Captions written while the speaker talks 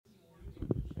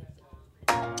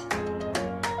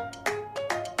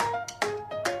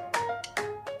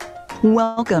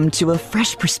Welcome to a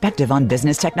fresh perspective on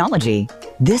business technology.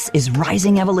 This is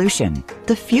Rising Evolution,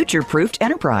 the future-proofed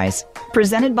enterprise,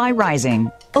 presented by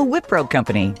Rizing, a Wipro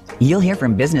company. You'll hear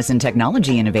from business and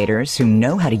technology innovators who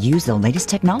know how to use the latest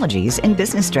technologies and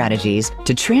business strategies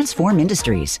to transform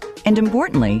industries, and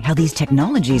importantly, how these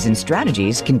technologies and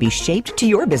strategies can be shaped to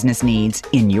your business needs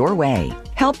in your way.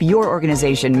 Help your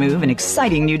organization move in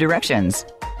exciting new directions.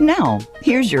 Now,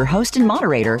 here's your host and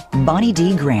moderator, Bonnie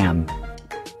D. Graham.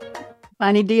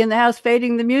 Bonnie D in the house,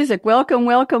 fading the music. Welcome,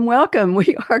 welcome, welcome.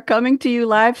 We are coming to you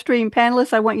live stream.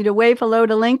 Panelists, I want you to wave hello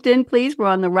to LinkedIn, please. We're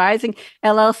on the Rising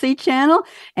LLC channel,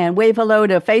 and wave hello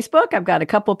to Facebook. I've got a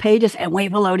couple pages, and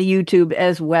wave hello to YouTube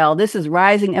as well. This is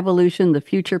Rising Evolution, the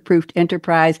future-proofed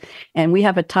enterprise, and we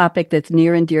have a topic that's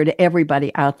near and dear to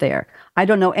everybody out there. I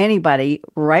don't know anybody,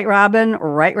 right, Robin,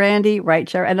 right, Randy, right,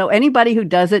 Sherry? I know anybody who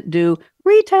doesn't do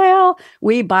retail.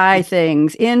 We buy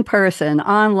things in person,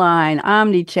 online,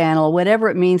 omni-channel, whatever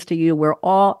it means to you. We're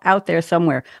all out there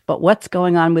somewhere. But what's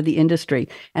going on with the industry?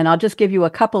 And I'll just give you a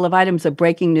couple of items of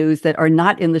breaking news that are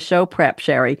not in the show prep,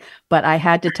 Sherry, but I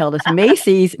had to tell this.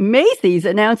 Macy's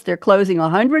announced they're closing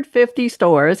 150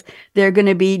 stores. They're going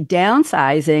to be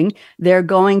downsizing. They're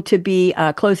going to be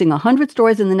closing 100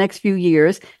 stores in the next few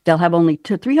years. They'll have only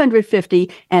 350,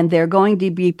 and they're going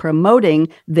to be promoting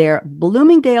their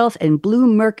Bloomingdale's and Blue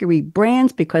Mercury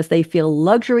brands because they feel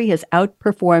luxury has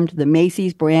outperformed the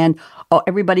Macy's brand. Oh,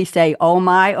 everybody say, oh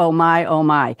my, oh my, oh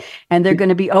my. And they're going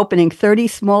to be opening 30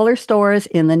 smaller stores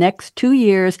in the next 2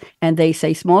 years. And they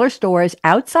say smaller stores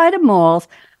outside of malls,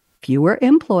 fewer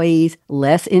employees,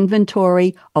 less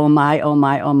inventory. Oh my, oh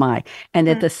my, oh my. And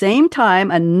at the same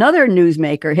time, another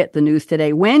newsmaker hit the news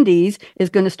today. Wendy's is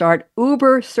going to start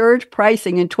Uber surge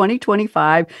pricing in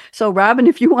 2025. So Robin,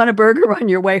 if you want a burger on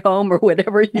your way home or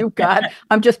whatever you've got,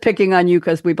 I'm just picking on you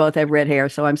because we both have red hair.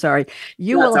 So I'm sorry.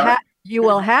 You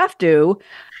will have to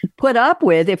put up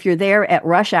with, if you're there at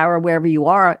rush hour, wherever you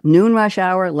are, noon rush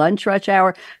hour, lunch rush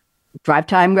hour, drive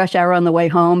time rush hour on the way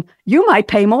home, you might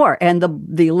pay more. And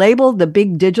the label, the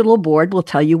big digital board will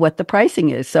tell you what the pricing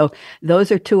is. So those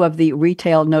are two of the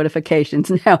retail notifications.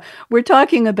 Now, we're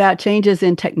talking about changes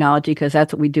in technology because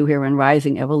that's what we do here in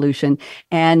Rising Evolution.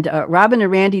 And Robin and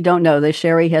Randy don't know this.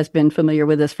 Sherry has been familiar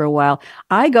with this for a while.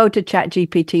 I go to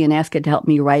ChatGPT and ask it to help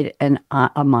me write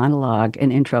a monologue,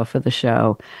 an intro for the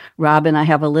show. Robin, I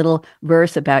have a little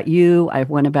verse about you. I have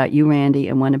one about you, Randy,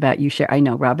 and one about you, Sherry. I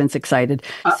know Robin's excited.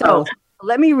 So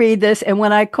let me read this, and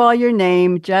when I call your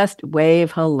name, just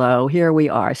wave hello. Here we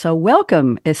are. So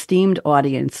welcome, esteemed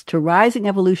audience, to Rising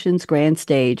Evolution's grand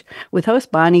stage with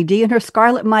host Bonnie D and her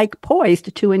scarlet mic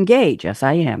poised to engage. Yes,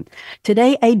 I am.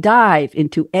 Today, a dive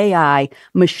into AI,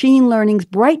 machine learning's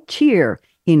bright cheer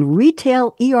in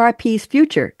Retail ERP's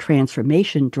future.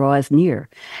 Transformation draws near.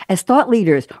 As thought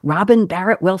leaders, Robin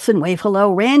Barrett Wilson, wave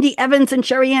hello, Randy Evins and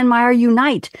Sherryanne Meyer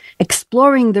unite,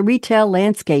 exploring the retail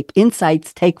landscape.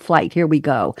 Insights take flight. Here we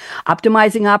go.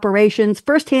 Optimizing operations,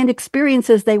 firsthand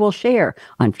experiences they will share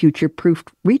on future-proof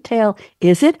retail.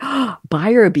 Is it?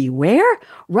 Buyer beware?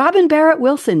 Robin Barrett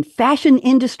Wilson, fashion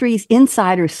industry's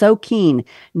insider, so keen.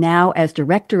 Now, as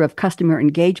Director of Customer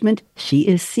Engagement, she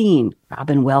is seen.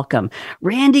 Robin, welcome.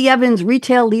 Randy Evins,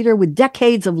 retail leader with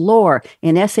decades of lore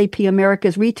in SAP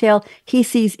America's retail. He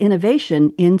sees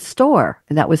innovation in store.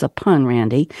 That was a pun,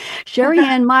 Randy.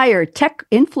 Sherryanne Meyer, tech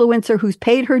influencer who's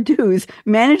paid her dues,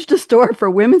 managed a store for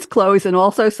women's clothes and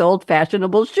also sold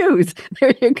fashionable shoes.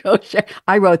 There you go.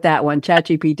 I wrote that one.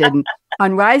 ChatGPT didn't.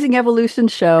 On Rising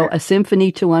Evolution's show, A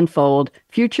Symphony to Unfold,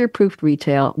 Future-Proofed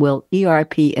Retail, will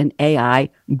ERP and AI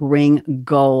bring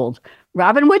gold?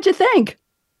 Robin, what'd you think?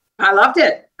 I loved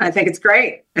it. I think it's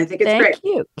great. Thank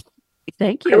you.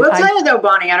 Thank you. I will tell you though,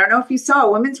 Bonnie, I don't know if you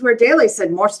saw, Women's Wear Daily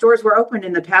said more stores were opened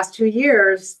in the past 2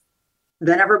 years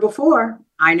than ever before.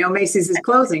 I know Macy's is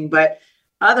closing, but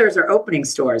others are opening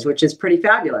stores, which is pretty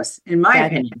fabulous, in my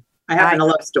opinion. I happen to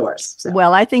love stores. So.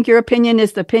 Well, I think your opinion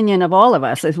is the opinion of all of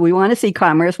us. As we want to see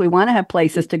commerce, we want to have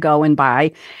places to go and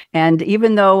buy. And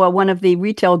even though one of the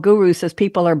retail gurus says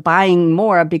people are buying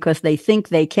more because they think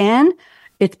they can,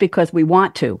 it's because we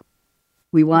want to.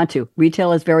 We want to.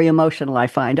 Retail is very emotional, I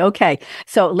find. Okay,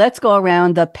 so let's go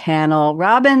around the panel.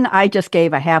 Robin, I just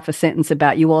gave a half a sentence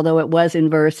about you, although it was in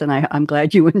verse, and I'm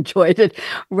glad you enjoyed it.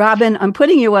 Robin, I'm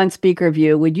putting you on speaker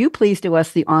view. Would you please do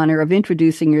us the honor of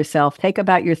introducing yourself? Take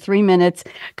about your 3 minutes,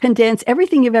 condense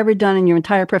everything you've ever done in your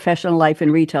entire professional life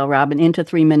in retail, Robin, into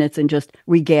 3 minutes and just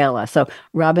regale us. So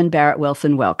Robin Barrett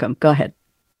Wilson, welcome. Go ahead.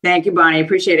 Thank you, Bonnie.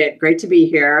 Appreciate it. Great to be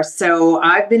here. So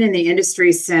I've been in the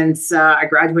industry since I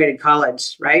graduated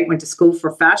college, right? Went to school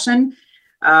for fashion.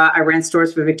 I ran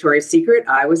stores for Victoria's Secret.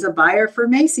 I was a buyer for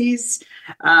Macy's.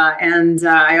 And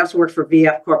I also worked for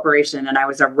VF Corporation, and I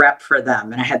was a rep for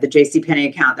them. And I had the JCPenney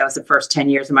account. That was the first 10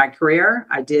 years of my career.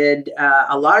 I did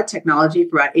a lot of technology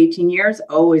for about 18 years,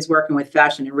 always working with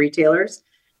fashion and retailers.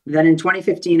 Then in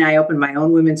 2015, I opened my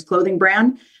own women's clothing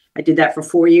brand. I did that for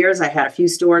 4 years. I had a few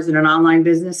stores and an online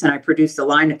business, and I produced a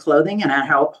line of clothing and a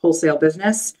wholesale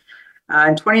business.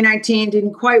 In 2019,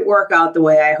 didn't quite work out the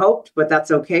way I hoped, but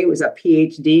that's okay. It was a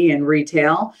PhD in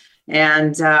retail.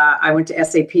 And I went to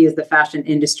SAP as the fashion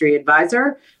industry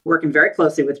advisor, working very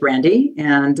closely with Randy.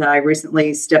 And I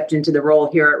recently stepped into the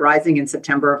role here at Rizing in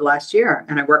September of last year.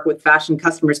 And I work with fashion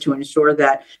customers to ensure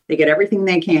that they get everything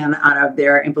they can out of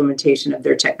their implementation of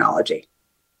their technology.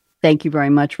 Thank you very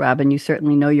much, Robin. You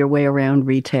certainly know your way around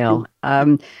retail.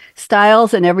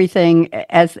 Styles and everything,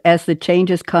 as the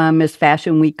changes come, as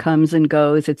Fashion Week comes and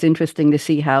goes, it's interesting to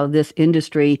see how this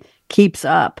industry keeps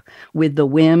up with the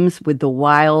whims, with the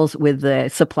wiles, with the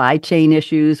supply chain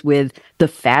issues, with the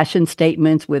fashion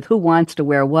statements, with who wants to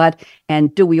wear what,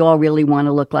 and do we all really want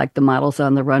to look like the models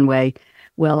on the runway?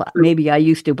 Well, maybe I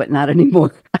used to, but not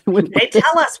anymore. They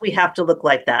tell us we have to look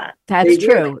like that. That's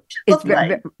true. It's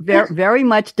very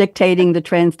much dictating the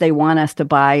trends they want us to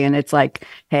buy. And it's like,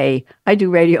 hey, I do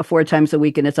radio 4 times a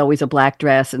week, and it's always a black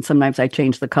dress. And sometimes I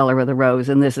change the color of the rose,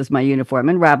 and this is my uniform.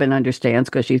 And Robin understands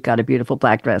because she's got a beautiful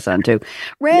black dress on, too.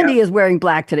 Randy is wearing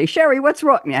black today. Sherry, what's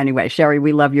wrong? Anyway, Sherry,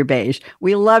 we love your beige.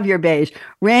 We love your beige.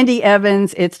 Randy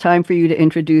Evins, it's time for you to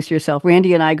introduce yourself.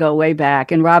 Randy and I go way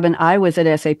back. And Robin, I was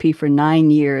at SAP for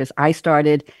 9 years. I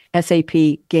started SAP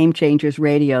Game Changers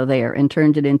Radio there and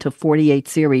turned it into 48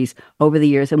 series over the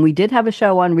years. And we did have a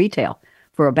show on retail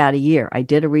for about a year. I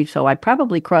did so I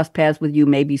probably crossed paths with you,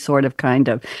 maybe sort of, kind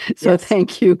of. So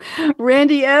Thank you.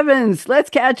 Randy Evins, let's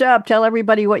catch up. Tell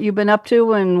everybody what you've been up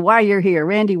to and why you're here.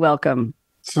 Randy, welcome.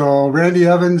 So Randy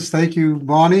Evins, thank you,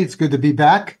 Bonnie. It's good to be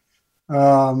back.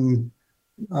 My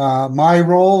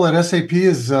role at SAP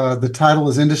is the title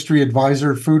is Industry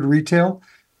Advisor Food Retail.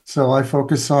 So I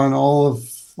focus on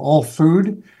all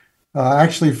food,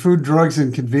 actually food, drugs,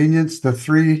 and convenience, the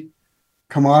 3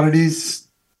 commodities: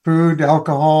 food,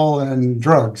 alcohol, and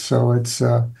drugs. So it's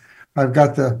I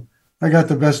got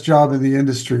the best job in the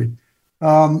industry.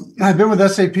 I've been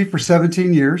with SAP for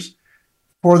 17 years.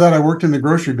 Before that, I worked in the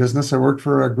grocery business. I worked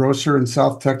for a grocer in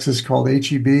South Texas called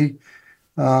HEB.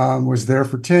 Was there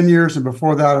for 10 years, and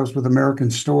before that, I was with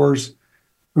American Stores,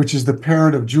 which is the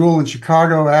parent of Jewel in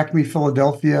Chicago, Acme,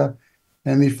 Philadelphia,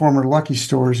 and the former Lucky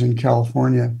Stores in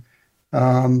California.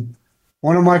 One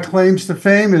of my claims to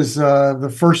fame is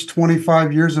the first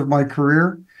 25 years of my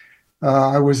career,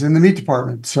 I was in the meat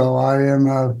department. So I am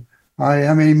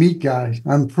a meat guy.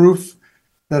 I'm proof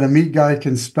that a meat guy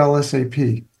can spell SAP.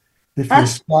 If you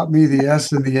spot me the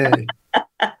S and the A.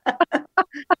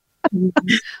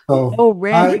 So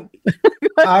Randy.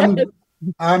 I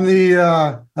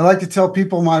like to tell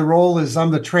people my role is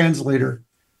I'm the translator.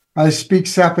 I speak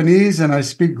Japanese and I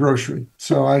speak grocery.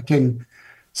 So I can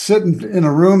sit in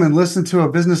a room and listen to a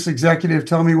business executive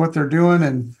tell me what they're doing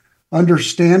and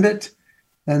understand it,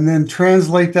 and then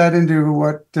translate that into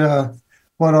what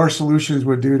our solutions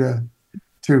would do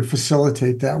to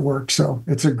facilitate that work. So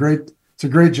it's a great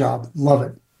job. Love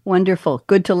it. Wonderful.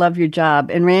 Good to love your job.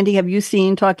 And Randy, have you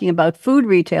seen, talking about food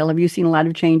retail, have you seen a lot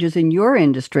of changes in your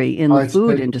industry, in the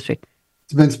food industry?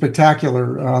 It's been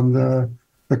spectacular.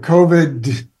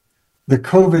 The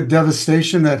COVID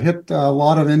devastation that hit a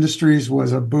lot of industries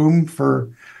was a boom for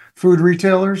food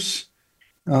retailers.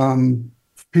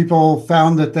 People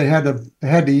found that they had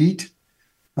to eat.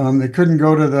 They couldn't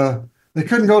go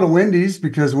to Wendy's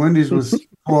because Wendy's was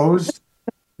closed,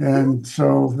 and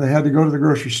so they had to go to the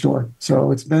grocery store.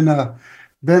 So it's been a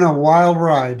wild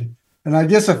ride. And I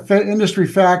guess industry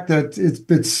fact that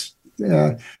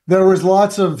there was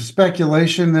lots of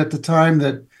speculation at the time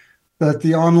that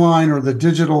the online or the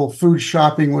digital food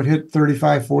shopping would hit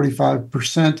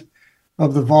 35-45%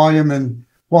 of the volume. And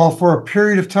while for a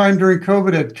period of time during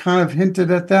COVID had kind of hinted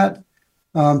at that,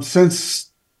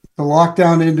 since the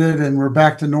lockdown ended and we're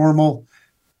back to normal,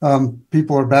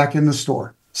 people are back in the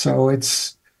store. So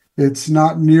it's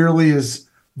not nearly as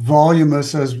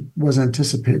voluminous as was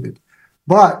anticipated.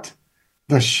 But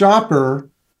the shopper,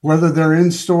 whether they're in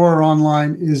store or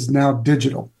online, is now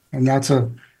digital. And that's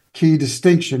a key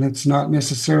distinction. It's not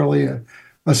necessarily a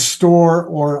store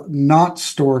or not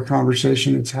store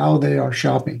conversation. It's how they are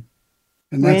shopping.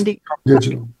 And that's Randy,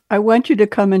 digital. I want you to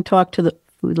come and talk to the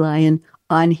Food Lion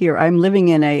on here. I'm living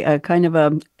in a kind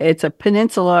of it's a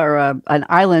peninsula or an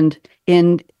island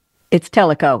it's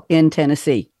Tellico in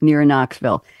Tennessee, near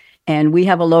Knoxville. And we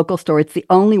have a local store. It's the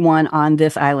only one on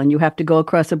this island. You have to go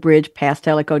across a bridge past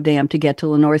Tellico Dam to get to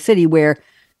Lenore City, where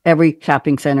every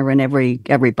shopping center and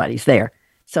everybody's there.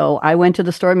 So I went to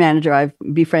the store manager. I've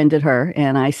befriended her,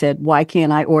 and I said, why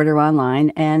can't I order online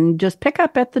and just pick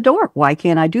up at the door? Why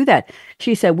can't I do that?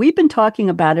 She said, we've been talking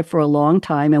about it for a long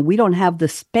time, and we don't have the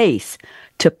space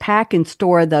to pack and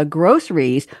store the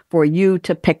groceries for you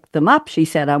to pick them up. She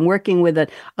said, I'm working with a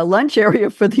lunch area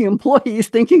for the employees,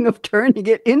 thinking of turning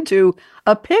it into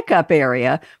a pickup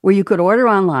area where you could order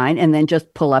online and then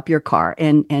just pull up your car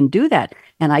and do that.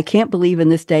 And I can't believe in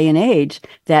this day and age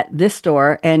that this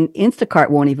store and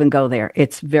Instacart won't even go there.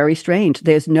 It's very strange.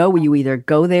 There's no way you either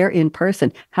go there in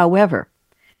person. However,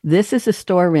 this is a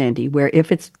store, Randy, where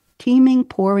if it's teeming,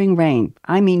 pouring rain,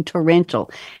 I mean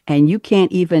torrential, and you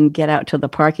can't even get out to the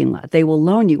parking lot, they will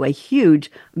loan you a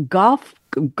huge golf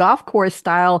course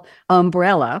style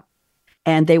umbrella,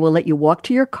 and they will let you walk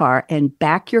to your car and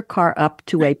back your car up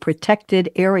to a protected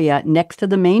area next to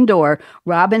the main door.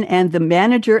 Robin and the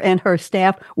manager and her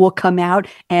staff will come out,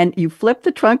 and you flip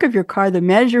the trunk of your car. The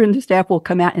manager and the staff will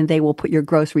come out, and they will put your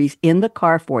groceries in the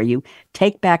car for you,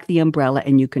 take back the umbrella,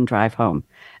 and you can drive home.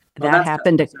 Well, that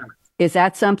happened. Is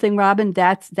that something, Robin?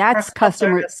 That's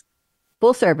customer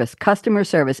full service, customer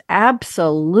service.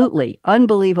 Absolutely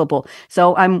unbelievable.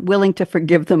 So I'm willing to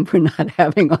forgive them for not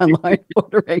having online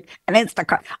ordering and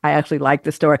Instacart. I actually like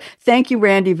the store. Thank you,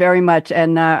 Randy, very much,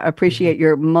 and appreciate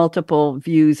your multiple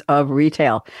views of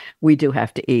retail. We do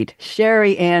have to eat.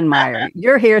 Sherryanne Meyer,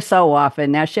 you're here so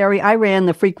often. Now, Sherry, I ran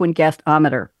the frequent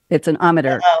guest-ometer. It's an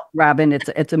ometer, Robin.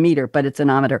 It's a meter, but it's an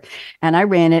ometer. And I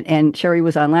ran it, and Sherry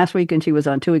was on last week, and she was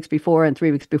on 2 weeks before and 3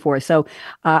 weeks before. So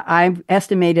I've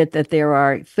estimated that there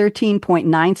are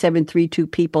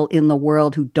 13.9732 people in the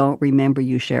world who don't remember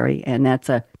you, Sherry. And that's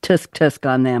a tusk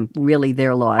on them, really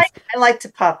their loss. I like to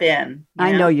pop in.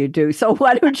 I know you do. So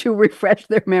why don't you refresh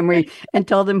their memory and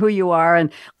tell them who you are? And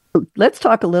let's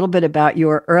talk a little bit about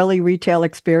your early retail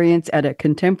experience at a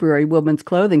contemporary women's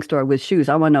clothing store with shoes.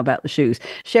 I want to know about the shoes.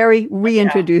 Sherry,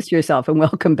 reintroduce yourself and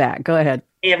welcome back. Go ahead.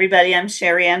 Hey, everybody. I'm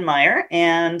Sherryanne Meyer,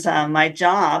 and my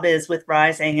job is with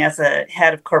Rizing as a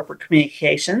head of corporate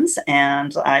communications,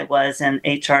 and I was an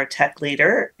HR tech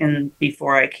leader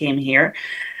before I came here.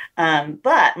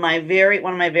 But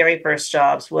one of my very first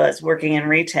jobs was working in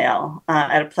retail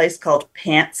at a place called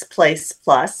Pants Place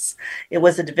Plus. It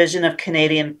was a division of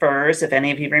Canadian Furs, if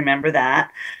any of you remember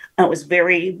that. It was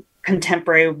very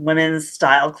contemporary women's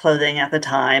style clothing at the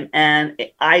time. And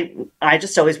I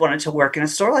just always wanted to work in a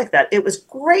store like that. It was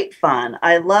great fun.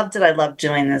 I loved it. I loved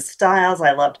doing the styles.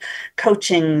 I loved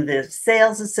coaching the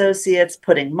sales associates,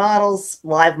 putting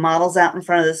live models out in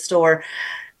front of the store.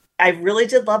 I really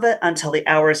did love it until the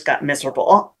hours got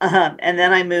miserable. And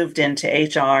then I moved into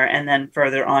HR, and then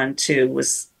further on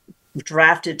was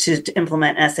drafted to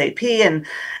implement SAP in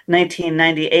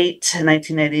 1998 to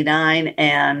 1999,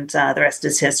 and the rest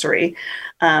is history.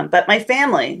 But my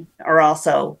family are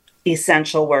also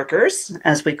essential workers,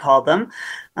 as we call them,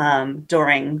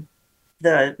 during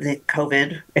the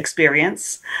COVID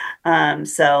experience.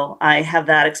 So I have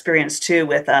that experience too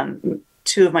with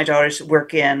two of my daughters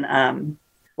work in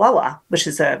Wawa, which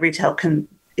is a retail,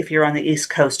 if you're on the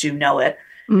East Coast, you know it.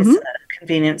 Mm-hmm. It's a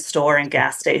convenience store and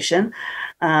gas station.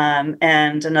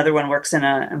 And another one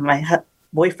my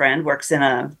boyfriend works in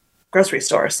a grocery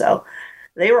store. So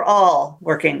they were all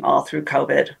working all through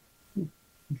COVID.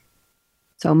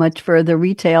 So much for the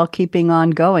retail keeping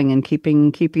on going and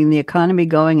keeping the economy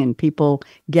going and people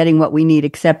getting what we need.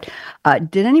 Except,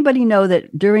 did anybody know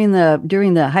that during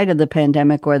the height of the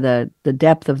pandemic, or the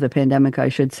depth of the pandemic, I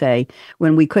should say,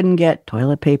 when we couldn't get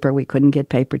toilet paper, we couldn't get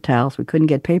paper towels, we couldn't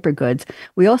get paper goods,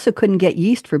 we also couldn't get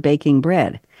yeast for baking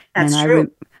bread. That's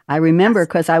true. I remember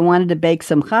because I wanted to bake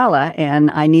some challah and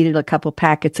I needed a couple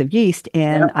packets of yeast,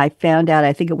 and I found out,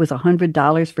 I think it was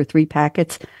 $100 for 3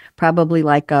 packets, probably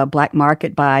like a black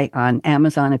market buy on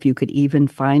Amazon if you could even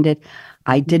find it.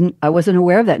 I wasn't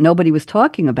aware of that. Nobody was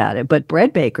talking about it, but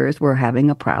bread bakers were having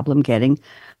a problem getting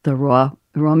the raw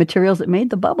materials that made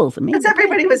the bubbles. Because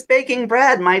everybody was baking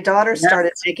bread. My daughter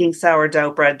started making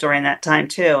sourdough bread during that time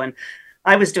too, and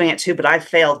I was doing it too, but I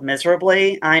failed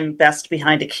miserably. I'm best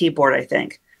behind a keyboard, I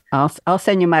think. I'll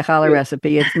send you my challah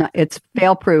recipe. It's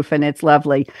fail proof and it's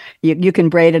lovely. You can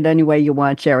braid it any way you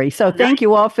want, Sherry. So thank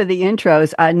you all for the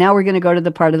intros. Now we're going to go to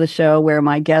the part of the show where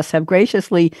my guests have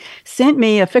graciously sent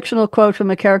me a fictional quote from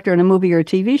a character in a movie or a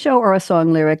TV show or a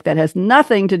song lyric that has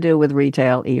nothing to do with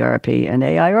retail, ERP, and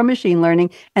AI or machine learning,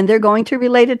 and they're going to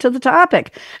relate it to the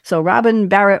topic. So Robin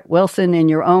Barrett Wilson, in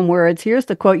your own words, here's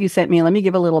the quote you sent me. Let me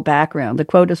give a little background. The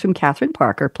quote is from Catherine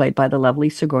Parker, played by the lovely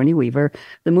Sigourney Weaver.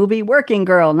 The movie Working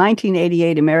Girl,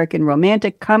 1988 American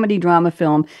romantic comedy drama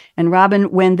film. And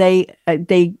Robin, when they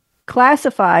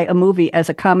classify a movie as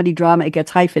a comedy drama, it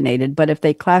gets hyphenated. But if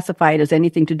they classify it as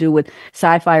anything to do with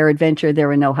sci-fi or adventure,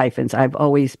 there are no hyphens. I've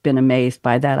always been amazed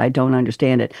by that. I don't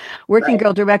understand it. Working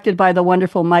Girl, directed by the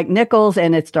wonderful Mike Nichols,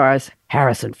 and it stars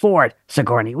Harrison Ford,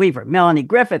 Sigourney Weaver, Melanie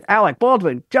Griffith, Alec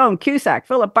Baldwin, Joan Cusack,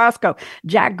 Philip Bosco,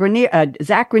 Zach Grenier,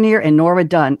 and Nora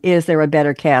Dunn. Is there a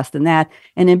better cast than that?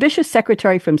 An ambitious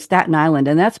secretary from Staten Island,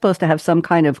 and that's supposed to have some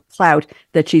kind of clout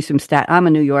that she's from Staten. I'm a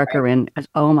New Yorker, and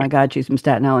oh my God, she's from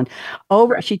Staten Island.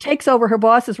 She takes over her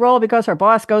boss's role because her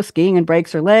boss goes skiing and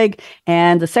breaks her leg,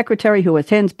 and the secretary who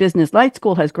attends business night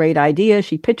school has great ideas.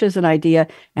 She pitches an idea,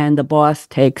 and the boss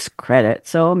takes credit.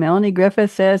 So Melanie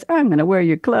Griffith says, "I'm going to wear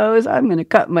your clothes. I'm going to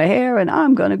cut my hair, and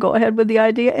I'm going to go ahead with the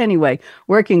idea anyway."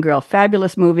 Working Girl,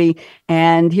 fabulous movie.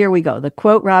 And here we go. The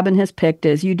quote Robin has picked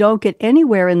is, "You don't get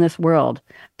anywhere in this world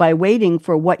by waiting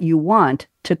for what you want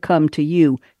to come to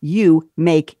you. You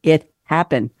make it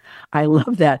happen." I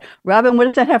love that. Robin, what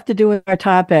does that have to do with our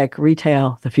topic,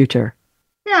 retail, the future?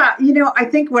 Yeah, I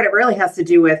think what it really has to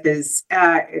do with is,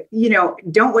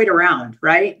 don't wait around,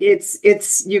 right?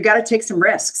 You got to take some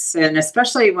risks. And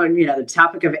especially when, the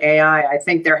topic of AI, I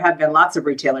think there have been lots of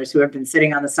retailers who have been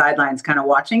sitting on the sidelines kind of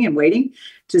watching and waiting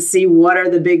to see what are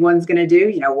the big ones going to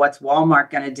do. What's Walmart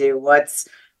going to do? What's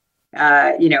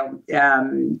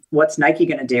Nike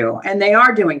going to do? And they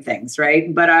are doing things,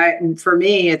 right? But for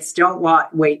me, it's don't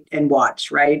wait and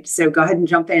watch, right? So go ahead and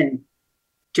jump in,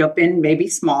 maybe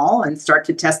small and start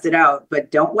to test it out,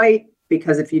 but don't wait,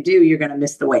 because if you do, you're going to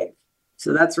miss the wave.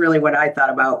 So that's really what I thought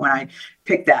about when I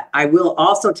picked that. I will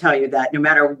also tell you that no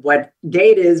matter what day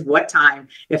it is, what time,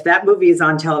 if that movie is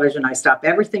on television, I stop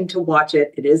everything to watch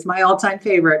it. It is my all-time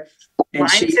favorite. And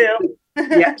Mine too.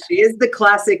 Yeah, she is the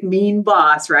classic mean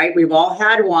boss, right? We've all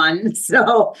had one.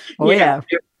 So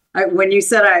when you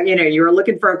said, you were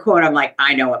looking for a quote, I'm like,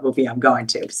 I know what movie I'm going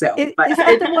to. So, is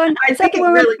that the one? I think it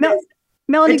really does.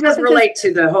 Melanie it does relate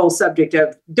to the whole subject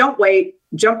of don't wait,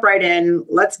 jump right in.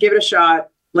 Let's give it a shot.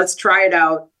 Let's try it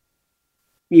out.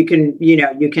 You can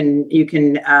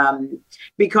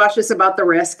be cautious about the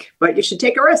risk, but you should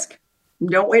take a risk.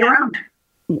 Don't wait around.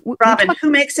 Robin,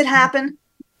 who makes it happen?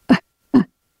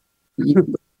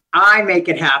 I make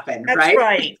it happen. That's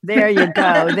right. There you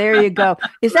go. There you go.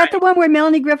 Is that the one where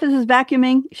Melanie Griffith is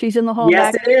vacuuming? She's in the hall.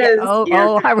 Yes, back. it is.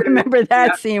 I remember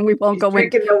that scene. We won't go in.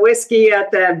 Drinking the whiskey at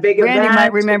the big event. Randy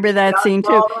might remember that scene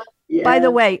too. Yeah. By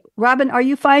the way, Robin, are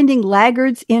you finding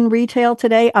laggards in retail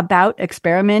today about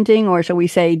experimenting, or shall we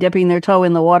say dipping their toe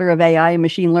in the water of AI and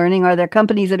machine learning? Are there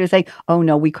companies that are saying, "Oh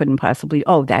no, we couldn't possibly.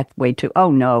 Oh, that's way too. Oh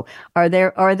no." Are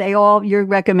they all you're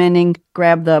recommending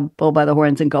grab the bull by the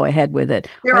horns and go ahead with it?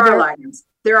 There are laggards.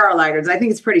 There are laggards. I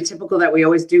think it's pretty typical that we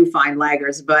always do find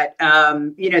laggards, but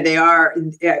they are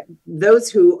those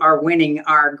who are winning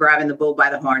are grabbing the bull by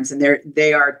the horns, and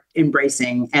they are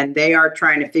embracing, and they are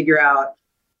trying to figure out,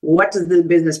 what does the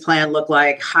business plan look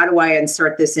like? How do I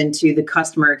insert this into the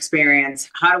customer experience?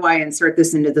 How do I insert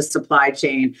this into the supply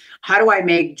chain? How do I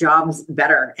make jobs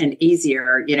better and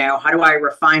easier? How do I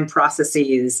refine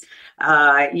processes?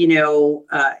 And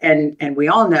we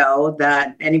all know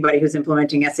that anybody who's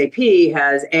implementing SAP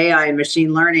has AI and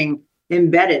machine learning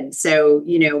embedded. So,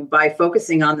 by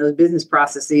focusing on those business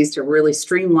processes to really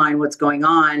streamline what's going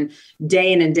on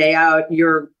day in and day out,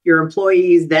 your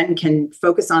employees then can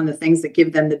focus on the things that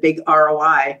give them the big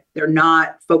ROI. They're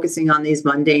not focusing on these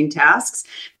mundane tasks,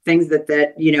 things that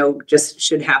just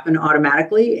should happen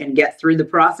automatically and get through the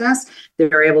process.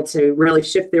 They're able to really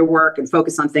shift their work and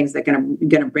focus on things that are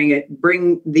going to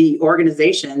bring the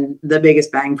organization the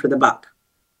biggest bang for the buck.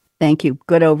 Thank you.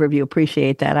 Good overview.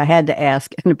 Appreciate that. I had to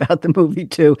ask about the movie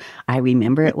too. I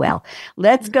remember it well.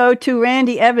 Let's go to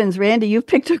Randy Evans. Randy, you've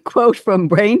picked a quote from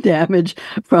Brain Damage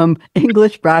from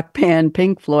English rock band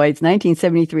Pink Floyd's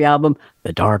 1973 album,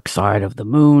 The Dark Side of the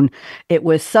Moon. It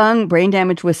was sung, Brain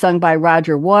Damage was sung by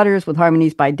Roger Waters with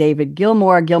harmonies by David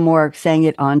Gilmour. Gilmour sang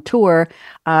it on tour.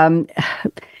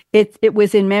 It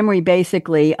was in memory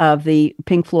basically of the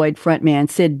Pink Floyd frontman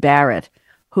Syd Barrett,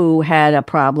 who had a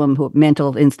problem with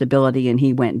mental instability, and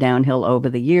he went downhill over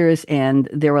the years. And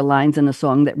there are lines in the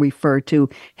song that refer to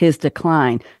his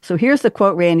decline. So here's the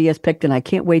quote Randy has picked, and I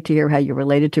can't wait to hear how you're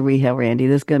related to retail, Randy.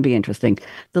 This is going to be interesting.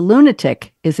 "The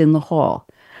lunatic is in the hall.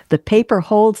 The paper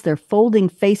holds their folding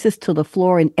faces to the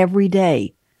floor, and every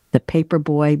day the paper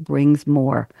boy brings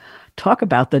more." Talk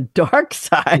about the dark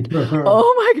side.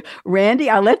 Oh my God. Randy,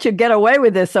 I'll let you get away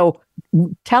with this. So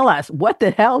tell us what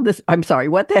the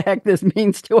heck this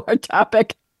means to our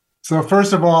topic. So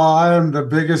first of all, I am the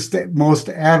biggest, most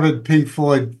avid Pink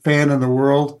Floyd fan in the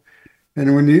world.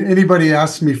 And when anybody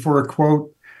asks me for a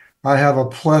quote, I have a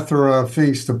plethora of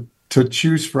things to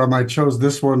choose from. I chose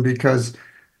this one because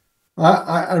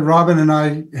Robin and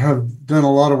I have done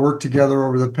a lot of work together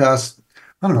over the past,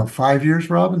 I don't know, 5 years,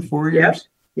 Robin, 4 years.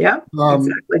 Yeah,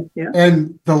 exactly. Yeah.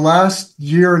 And the last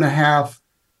year and a half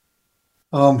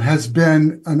has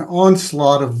been an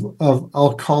onslaught of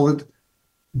I'll call it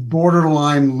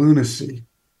borderline lunacy.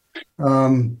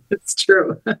 It's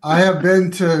true. I have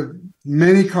been to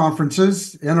many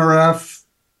conferences, NRF,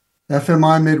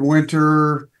 FMI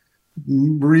Midwinter,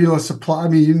 Marila Supply. I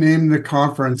mean, you name the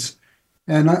conference.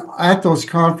 And at those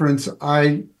conferences,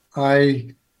 I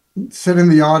sit in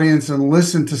the audience and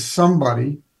listen to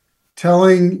somebody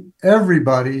telling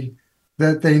everybody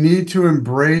that they need to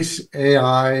embrace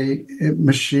AI,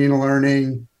 machine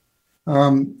learning,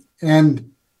 and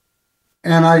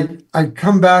I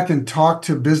come back and talk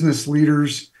to business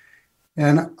leaders,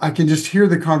 and I can just hear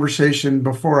the conversation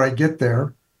before I get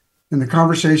there. And the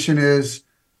conversation is,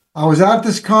 I was at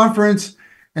this conference,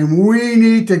 and we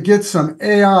need to get some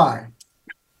AI.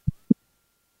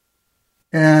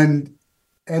 And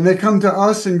they come to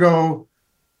us and go,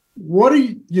 what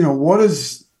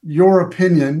is your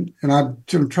opinion? And I'm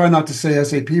trying not to say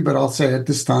SAP, but I'll say it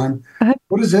this time.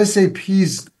 What is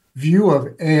SAP's view of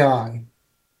AI?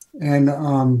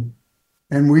 And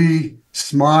we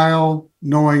smile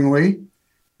knowingly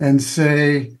and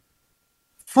say,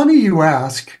 funny you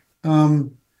ask.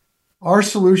 Our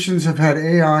solutions have had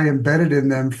AI embedded in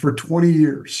them for 20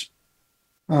 years.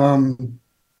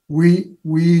 We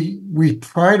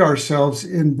pride ourselves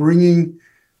in bringing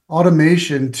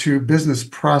automation to business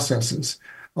processes,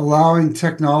 allowing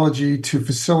technology to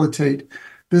facilitate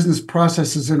business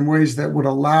processes in ways that would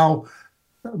allow,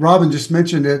 Robin just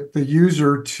mentioned it, the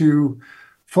user to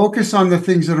focus on the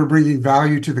things that are bringing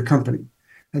value to the company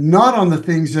and not on the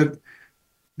things that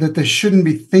they shouldn't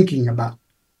be thinking about.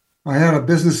 I had a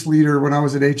business leader when I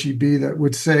was at HEB that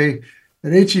would say,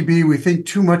 at HEB, we think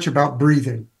too much about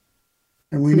breathing.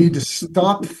 And we need to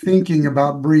stop thinking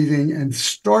about breathing and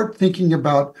start thinking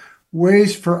about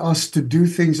ways for us to do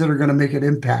things that are going to make an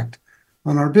impact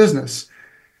on our business.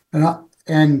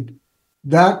 And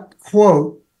that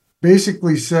quote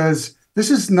basically says,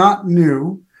 this is not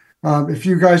new. If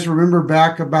you guys remember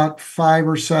back about 5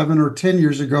 or 7 or 10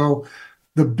 years ago,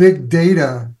 the big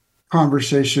data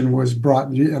conversation was brought,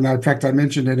 and in fact, I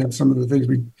mentioned it in some of the things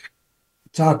we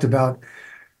talked about.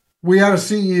 We had a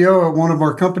CEO at one of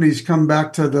our companies come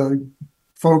back to the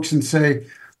folks and say,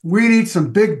 we need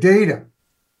some big data,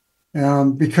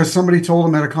 because somebody told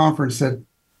them at a conference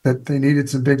that they needed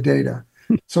some big data.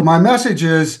 So my message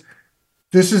is,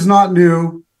 this is not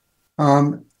new.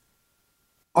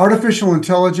 Artificial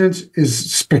intelligence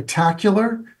is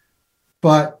spectacular,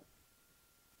 but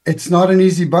it's not an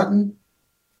easy button,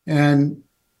 and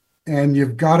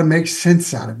you've got to make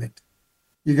sense out of it.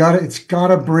 It's got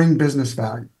to bring business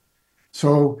value.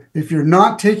 So if you're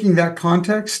not taking that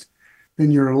context,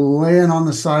 then you're laying on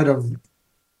the side of,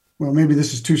 well, maybe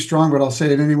this is too strong, but I'll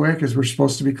say it anyway because we're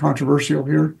supposed to be controversial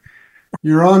here.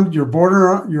 You're a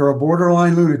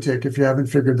borderline lunatic if you haven't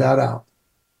figured that out.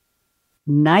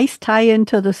 Nice tie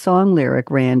into the song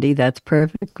lyric, Randy. That's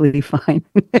perfectly fine.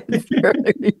 It's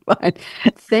perfectly fine.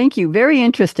 Thank you. Very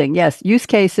interesting. Yes, use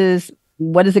cases.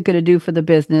 What is it going to do for the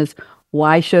business?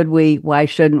 Why should we? Why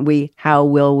shouldn't we? How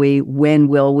will we? When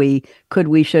will we? Could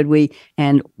we? Should we?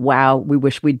 And wow, we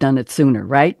wish we'd done it sooner,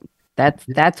 right?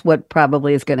 That's what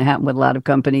probably is going to happen with a lot of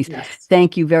companies. Yes.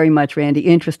 Thank you very much, Randy.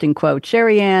 Interesting quote.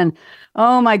 Sherryanne,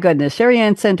 oh my goodness.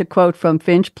 Sherryanne sent a quote from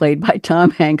Finch, played by Tom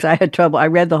Hanks. I had trouble. I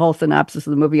read the whole synopsis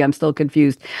of the movie. I'm still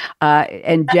confused.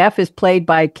 And Jeff is played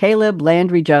by Caleb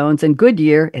Landry Jones, and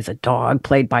Goodyear is a dog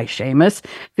played by Seamus.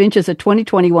 Finch is a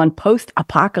 2021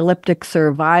 post-apocalyptic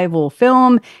survival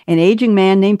film. An aging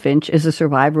man named Finch is a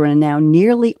survivor in a now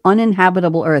nearly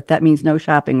uninhabitable Earth. That means no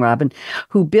shopping, Robin,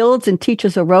 who builds and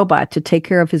teaches a robot to take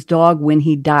care of his dog when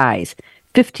he dies.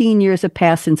 15 years have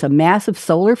passed since a massive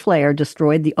solar flare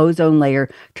destroyed the ozone layer,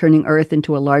 turning Earth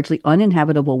into a largely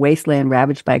uninhabitable wasteland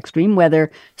ravaged by extreme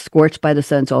weather, scorched by the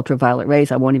sun's ultraviolet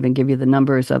rays. I won't even give you the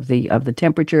numbers of the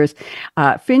temperatures.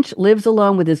 Finch lives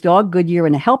alone with his dog Goodyear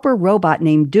and a helper robot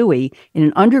named Dewey in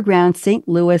an underground St.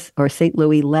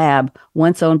 Louis lab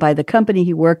once owned by the company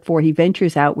he worked for. He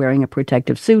ventures out wearing a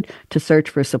protective suit to search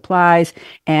for supplies,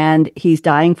 and he's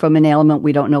dying from an ailment.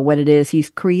 We don't know what it is. He's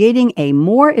creating a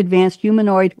more advanced humanoid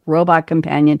robot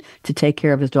companion to take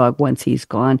care of his dog once he's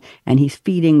gone, and he's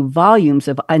feeding volumes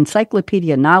of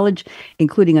encyclopedia knowledge,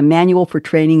 including a manual for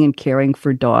training and caring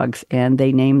for dogs, and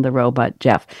they name the robot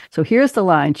Jeff. So here's the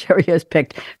line Sherry has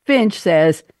picked. Finch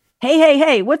says,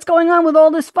 hey, what's going on with all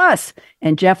this fuss?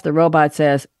 And Jeff, the robot,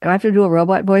 says, do I have to do a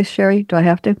robot voice, Sherry? Do I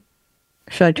have to?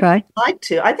 Should I try? I'd like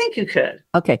to. I think you could.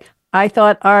 Okay. I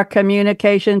thought our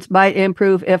communications might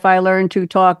improve if I learned to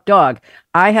talk dog.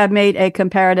 I have made a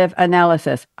comparative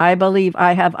analysis. I believe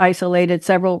I have isolated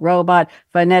several robot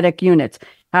phonetic units.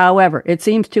 However, it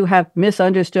seems to have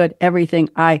misunderstood everything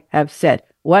I have said.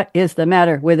 What is the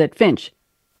matter with it, Finch?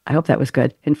 I hope that was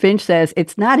good. And Finch says,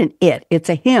 it's not an it, it's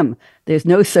a him. There's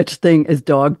no such thing as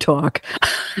dog talk.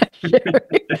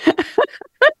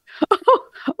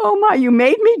 Oh my, you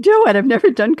made me do it. I've never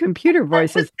done computer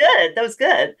voices. That was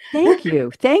good. Thank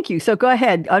you. Thank you. So go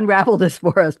ahead, unravel this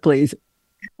for us, please.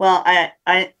 Well,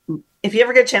 I if you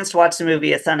ever get a chance to watch the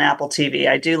movie, it's on Apple TV.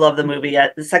 I do love the movie.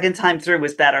 The second time through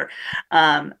was better.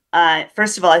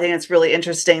 First of all, I think it's really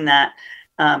interesting that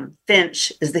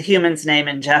Finch is the human's name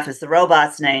and Jeff is the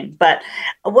robot's name. But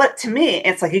what to me,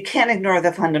 it's like you can't ignore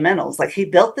the fundamentals. Like he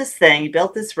built this thing, he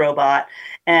built this robot,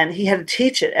 and he had to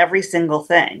teach it every single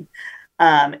thing,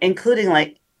 including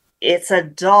like it's a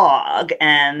dog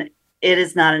and it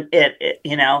is not an it,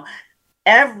 you know.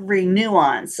 Every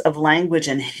nuance of language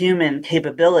and human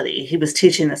capability, he was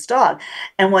teaching this dog.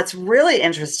 And what's really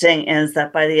interesting is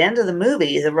that by the end of the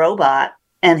movie, the robot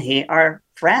and he are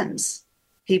friends.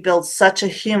 He builds such a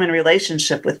human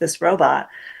relationship with this robot.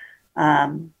 So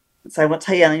I won't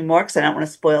tell you any more because I don't want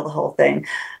to spoil the whole thing.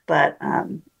 But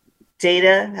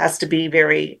data has to be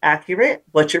very accurate,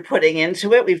 what you're putting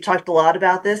into it. We've talked a lot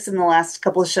about this in the last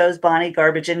couple of shows, Bonnie,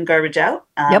 garbage in, garbage out.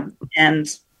 Yep. And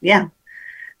yeah.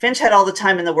 Finch had all the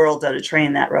time in the world, though, to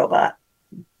train that robot.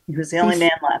 He was the only man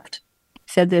left.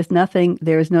 Said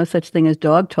there is no such thing as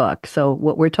dog talk. So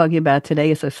what we're talking about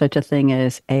today is such a thing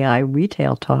as AI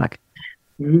retail talk.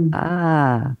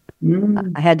 I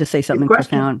had to say something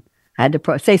profound. I had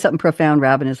to say something profound,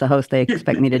 Robin. As the host, they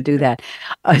expect me to do that.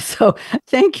 So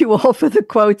thank you all for the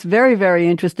quotes. Very, very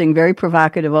interesting, very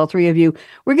provocative, all three of you.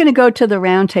 We're going to go to the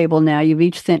round table now. You've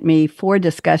each sent me 4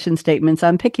 discussion statements.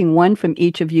 I'm picking one from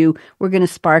each of you. We're going to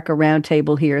spark a round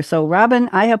table here. So Robin,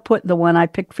 I have put the one I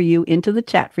picked for you into the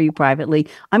chat for you privately.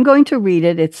 I'm going to read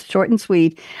it. It's short and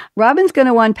sweet. Robin's going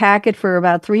to unpack it for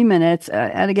about 3 minutes.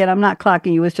 And again, I'm not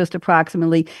clocking you. It's just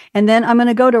approximately. And then I'm going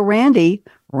to go to Randy.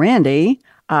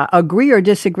 Agree or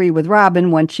disagree with Robin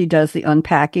once she does the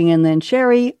unpacking. And then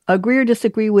Sherry, agree or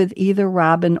disagree with either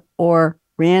Robin or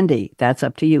Randy. That's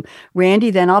up to you.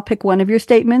 Randy, then I'll pick one of your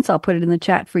statements. I'll put it in the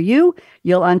chat for you.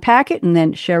 You'll unpack it. And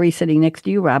then Sherry sitting next to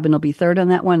you. Robin will be third on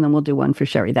that one. Then we'll do one for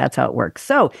Sherry. That's how it works.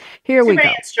 So here we go.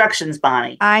 Instructions,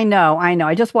 Bonnie. I know.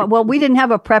 We didn't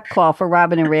have a prep call for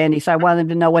Robin and Randy, so I wanted them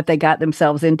to know what they got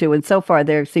themselves into. And so far,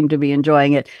 they seem to be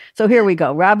enjoying it. So here we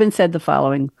go. Robin said the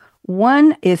following.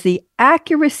 One is the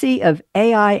accuracy of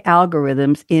AI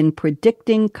algorithms in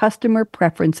predicting customer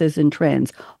preferences and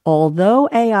trends. Although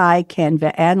AI can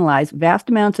analyze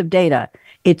vast amounts of data,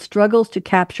 it struggles to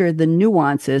capture the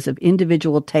nuances of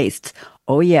individual tastes.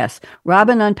 Oh, yes.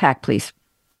 Robin, unpack, please.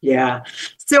 Yeah.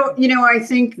 So, I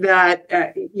think that,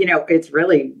 it's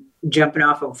really jumping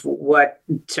off of what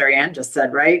Sherryanne just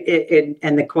said, right?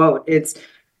 And the quote,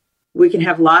 we can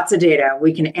have lots of data.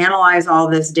 We can analyze all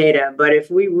this data, but if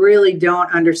we really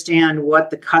don't understand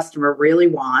what the customer really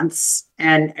wants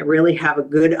and really have a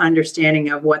good understanding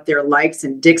of what their likes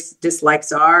and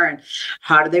dislikes are and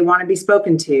how do they want to be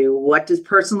spoken to, what does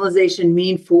personalization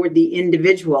mean for the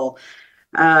individual,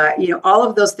 all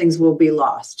of those things will be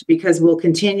lost because we'll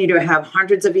continue to have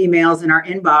hundreds of emails in our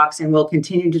inbox and we'll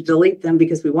continue to delete them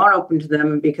because we won't open to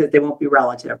them because they won't be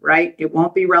relative, right? It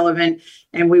won't be relevant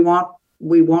and we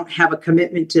won't have a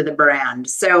commitment to the brand.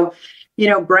 So,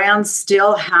 brands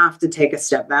still have to take a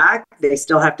step back. They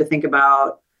still have to think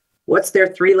about what's their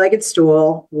 3-legged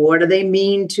stool? What do they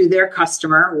mean to their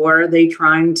customer? What are they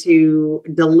trying to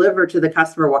deliver to the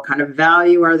customer? What kind of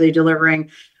value are they delivering?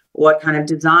 What kind of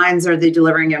designs are they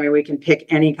delivering? I mean, we can pick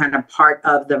any kind of part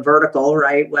of the vertical,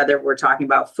 right? Whether we're talking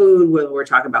about food, whether we're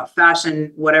talking about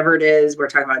fashion, whatever it is, we're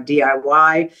talking about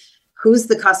DIY. Who's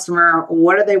the customer?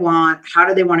 What do they want? How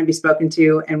do they want to be spoken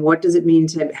to? And what does it mean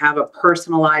to have a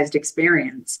personalized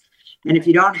experience? And if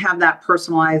you don't have that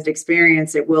personalized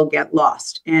experience, it will get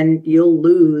lost and you'll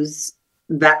lose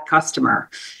that customer.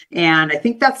 And I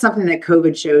think that's something that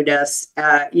COVID showed us.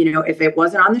 If it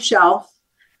wasn't on the shelf,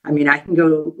 I mean, I can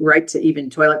go right to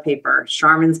even toilet paper.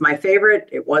 Charmin's my favorite.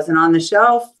 It wasn't on the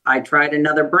shelf. I tried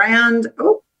another brand.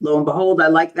 Oh, lo and behold, I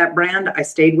like that brand. I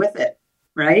stayed with it.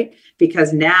 Right?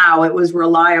 Because now it was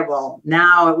reliable.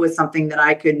 Now it was something that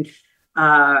I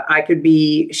could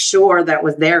be sure that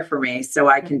was there for me. So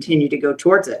I continue to go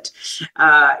towards it.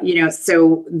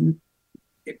 So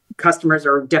customers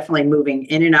are definitely moving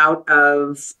in and out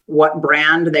of what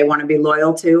brand they want to be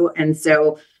loyal to. And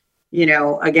so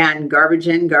again, garbage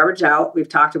in, garbage out. We've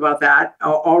talked about that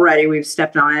already. We've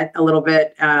stepped on it a little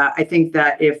bit. I think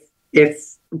that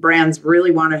if brands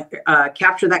really want to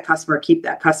capture that customer, keep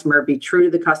that customer, be true to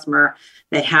the customer,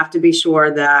 they have to be sure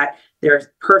that there's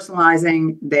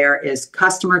personalizing, there is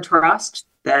customer trust,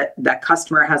 that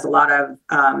customer has a lot of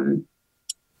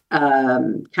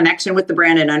connection with the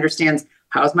brand and understands,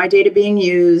 how's my data being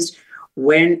used?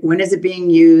 When is it being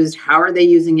used? How are they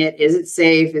using it? Is it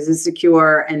safe? Is it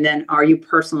secure? And then are you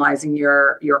personalizing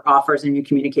your offers and your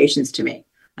communications to me?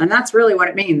 And that's really what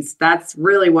it means. That's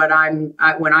really what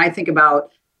when I think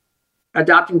about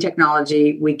adopting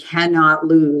technology, we cannot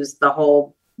lose the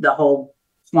whole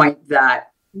point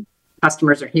that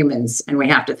customers are humans and we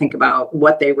have to think about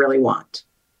what they really want.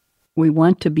 We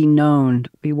want to be known.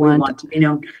 We want to be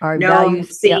known. Our known,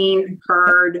 values, seen,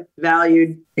 heard,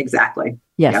 valued. Exactly.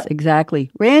 Yes, exactly.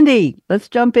 Randy, let's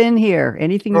jump in here.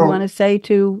 Anything you want to say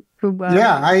to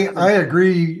I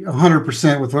agree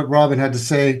 100% with what Robin had to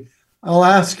say. I'll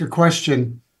ask a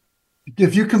question.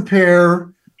 If you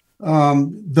compare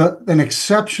an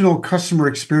exceptional customer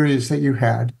experience that you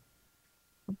had,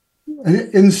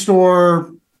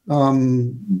 in-store,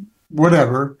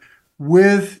 whatever,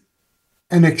 with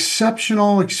an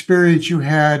exceptional experience you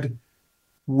had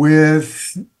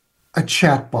with a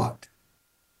chatbot.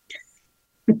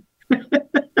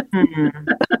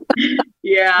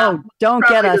 Yeah. Oh, don't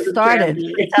get us started.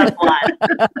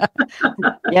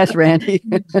 Yes, Randy.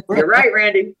 You're right,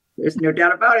 Randy. There's no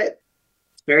doubt about it.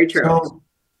 It's very true. So,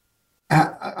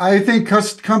 I think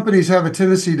companies have a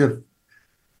tendency to,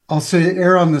 I'll say,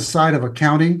 err on the side of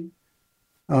accounting.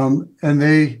 And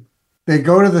they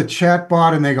go to the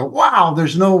chatbot and they go, wow,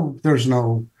 there's no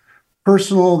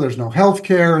personal, there's no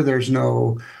healthcare, there's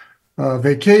no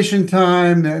vacation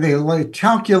time. They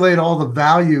calculate all the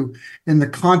value in the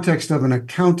context of an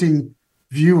accounting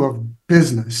view of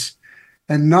business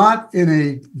and not in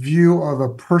a view of a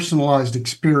personalized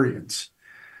experience.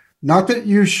 Not that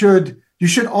you should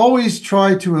always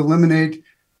try to eliminate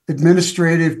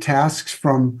administrative tasks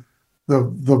from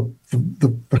the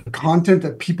content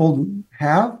that people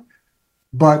have,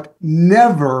 but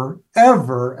never,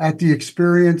 ever at the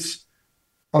experience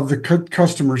of the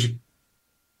customer's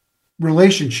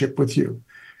relationship with you.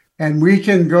 And we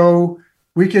can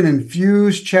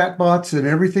infuse chatbots in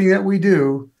everything that we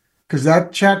do, because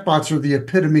that chatbots are the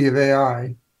epitome of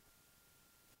AI,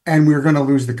 and we're going to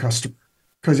lose the customer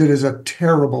because it is a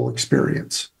terrible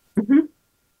experience. Mm-hmm.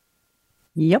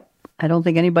 Yep. I don't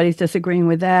think anybody's disagreeing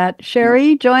with that.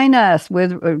 Sherry, join us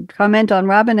with a comment on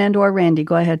Robin and or Randy.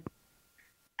 Go ahead.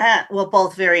 Well,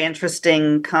 both very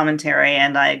interesting commentary,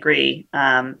 and I agree.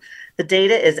 The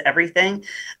data is everything,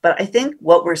 but I think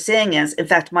what we're seeing is, in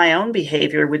fact, my own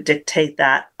behavior would dictate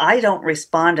that I don't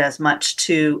respond as much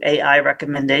to AI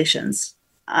recommendations.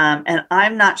 And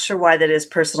I'm not sure why that is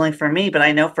personally for me, but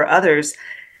I know for others,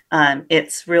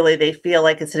 it's really, they feel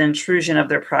like it's an intrusion of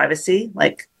their privacy.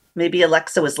 Like maybe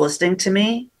Alexa was listening to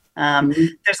me.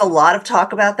 There's a lot of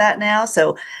talk about that now.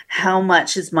 So how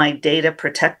much is my data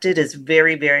protected is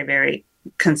very, very, very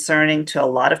concerning to a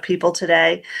lot of people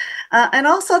today. And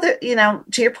also, to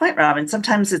your point, Robin,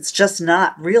 sometimes it's just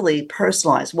not really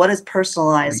personalized. What does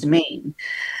personalized mean?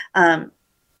 And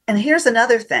here's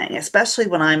another thing, especially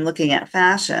when I'm looking at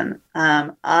fashion,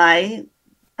 I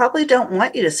probably don't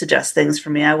want you to suggest things for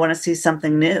me. I want to see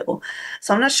something new.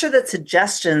 So I'm not sure that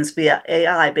suggestions via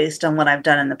AI based on what I've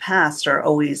done in the past are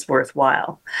always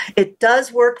worthwhile. It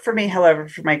does work for me, however,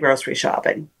 for my grocery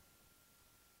shopping.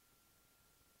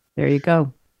 There you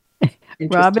go.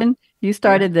 Robin, you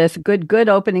started this. Good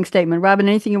opening statement. Robin,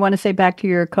 anything you want to say back to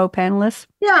your co-panelists?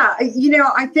 Yeah,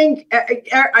 I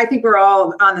think we're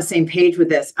all on the same page with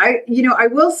this. I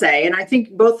will say, and I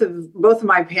think both of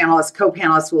my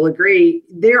co-panelists will agree,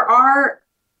 there are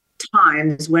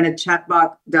times when a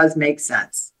chatbot does make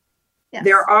sense. Yes.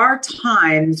 There are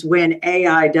times when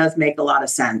AI does make a lot of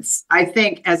sense. I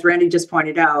think, as Randy just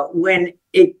pointed out, when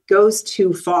it goes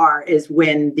too far is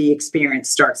when the experience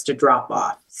starts to drop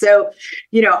off. So,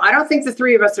 I don't think the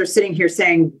three of us are sitting here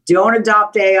saying, don't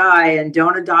adopt AI and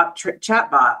don't adopt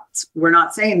chatbots. We're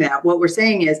not saying that. What we're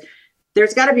saying is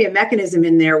there's got to be a mechanism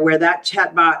in there where that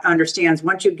chatbot understands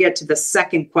once you get to the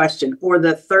second question or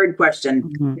the third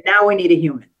question, now we need a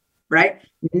human, right?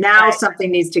 Now something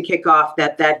needs to kick off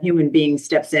that human being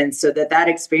steps in so that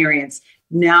experience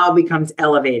now becomes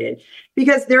elevated.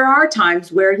 Because there are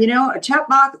times where, a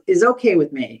chatbot is okay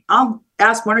with me. I'll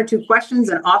ask one or two questions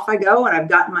and off I go and I've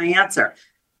gotten my answer.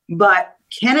 But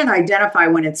can it identify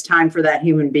when it's time for that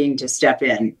human being to step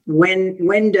in?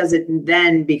 When does it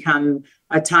then become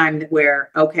a time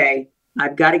where, okay,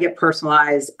 I've got to get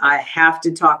personalized. I have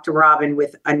to talk to Robin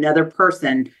with another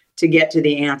person to get to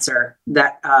the answer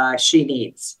that she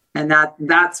needs. And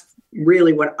that's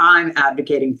really what I'm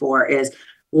advocating for is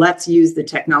let's use the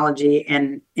technology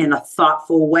in a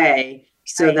thoughtful way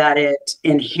so that it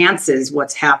enhances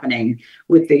what's happening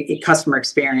with the customer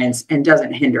experience and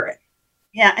doesn't hinder it.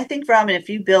 Yeah, I think, Robin, if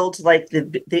you build like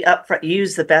the upfront,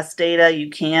 use the best data you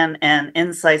can and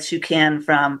insights you can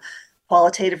from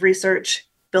qualitative research,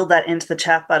 build that into the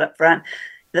chatbot up front,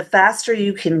 the faster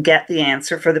you can get the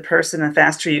answer for the person, the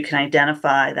faster you can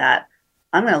identify that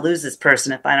I'm going to lose this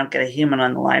person if I don't get a human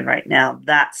on the line right now.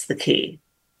 That's the key.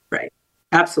 Right.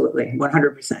 Absolutely.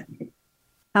 100%.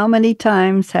 How many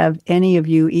times have any of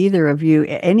you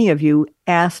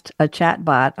asked a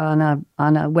chatbot on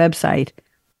a website,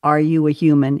 are you a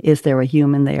human? Is there a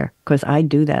human there? Because I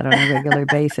do that on a regular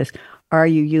basis. Are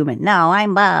you human? No,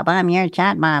 I'm Bob. I'm your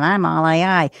chatbot. I'm all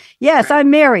AI. Yes, I'm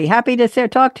Mary. Happy to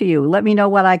talk to you. Let me know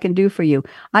what I can do for you.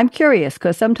 I'm curious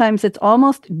because sometimes it's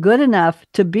almost good enough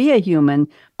to be a human,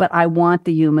 but I want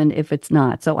the human if it's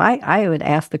not. So I would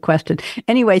ask the question.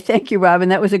 Anyway, thank you, Robin.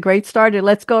 That was a great starter.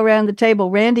 Let's go around the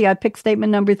table. Randy, I picked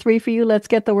statement number 3 for you. Let's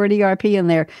get the word ERP in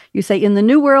there. You say, in the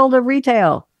new world of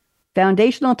retail,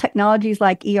 foundational technologies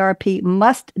like ERP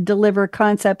must deliver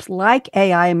concepts like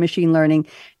AI and machine learning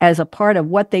as a part of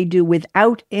what they do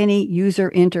without any user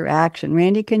interaction.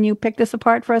 Randy, can you pick this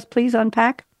apart for us, please?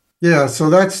 Unpack. Yeah, so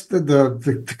that's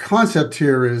the concept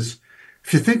here is,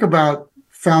 if you think about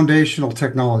foundational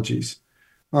technologies,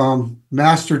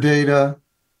 master data,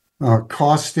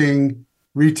 costing,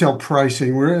 retail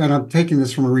pricing, and I'm taking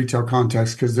this from a retail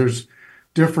context because there's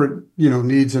different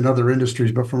needs in other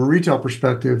industries, but from a retail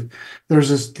perspective, there's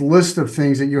this list of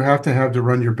things that you have to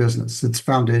run your business. It's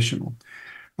foundational.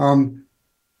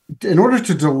 In order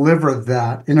to deliver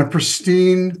that in a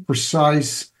pristine,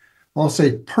 precise, I'll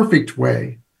say perfect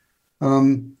way,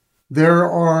 there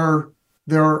are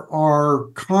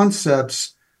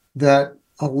concepts that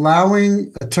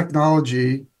allowing a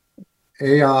technology,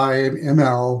 AI,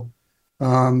 ML,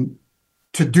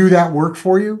 to do that work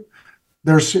for you,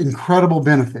 there's incredible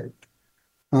benefit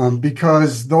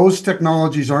because those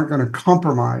technologies aren't going to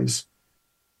compromise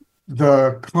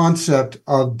the concept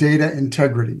of data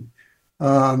integrity.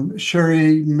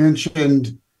 Sherry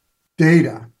mentioned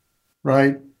data,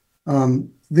 right?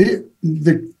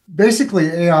 Basically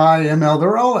AI, ML,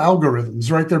 they're all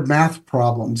algorithms, right? They're math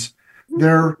problems.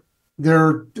 They're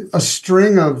a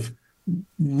string of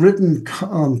written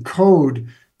code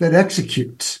that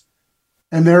executes,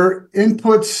 and their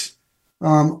inputs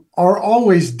are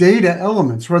always data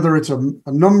elements, whether it's a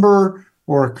number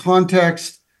or a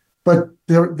context, but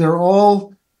they're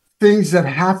all things that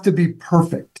have to be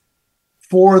perfect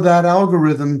for that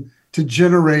algorithm to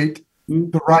generate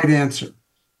the right answer.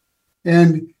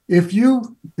 And if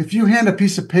you hand a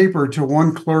piece of paper to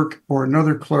one clerk or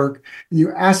another clerk, and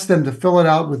you ask them to fill it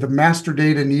out with the master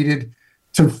data needed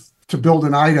to build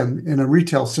an item in a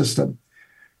retail system,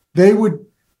 they would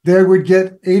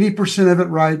get 80% of it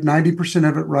right, 90%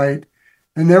 of it right,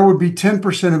 and there would be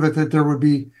 10% of it that there would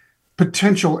be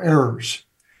potential errors.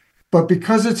 But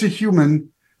because it's a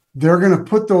human, they're going to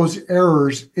put those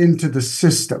errors into the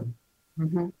system,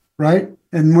 right?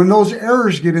 And when those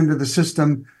errors get into the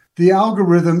system, the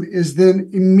algorithm is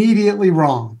then immediately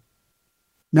wrong.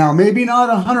 Now, maybe not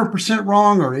 100%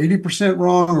 wrong or 80%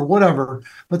 wrong or whatever,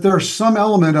 but there's some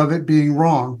element of it being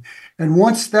wrong. And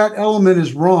once that element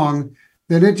is wrong,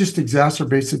 then it just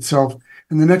exacerbates itself.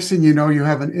 And the next thing you know, you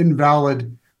have an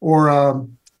invalid or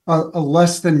a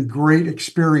less than great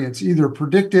experience, either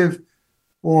predictive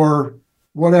or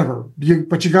whatever.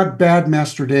 But you got bad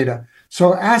master data.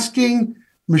 So asking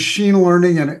machine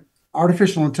learning and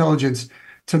artificial intelligence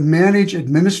to manage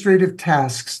administrative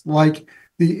tasks like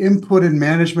the input and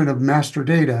management of master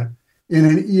data in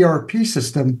an ERP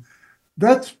system,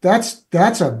 that's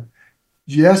a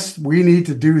yes, we need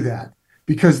to do that.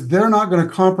 Because they're not going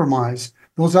to compromise.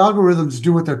 Those algorithms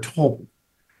do what they're told.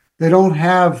 They don't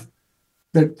have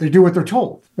that. They do what they're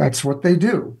told. That's what they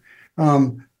do.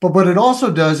 But what it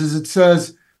also does is it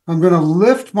says, I'm going to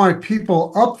lift my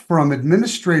people up from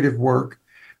administrative work,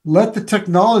 let the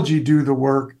technology do the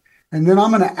work, and then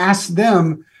I'm going to ask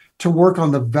them to work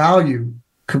on the value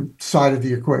side of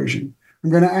the equation.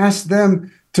 I'm going to ask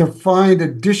them to find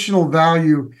additional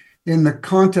value in the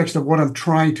context of what I'm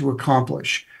trying to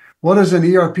accomplish. What does an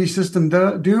ERP system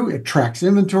do? It tracks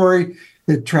inventory,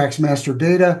 it tracks master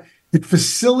data, it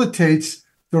facilitates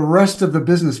the rest of the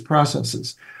business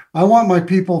processes. I want my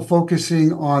people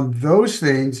focusing on those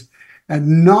things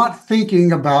and not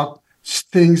thinking about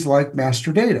things like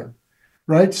master data,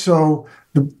 right? So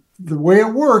the way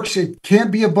it works, it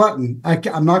can't be a button.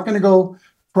 I'm not going to go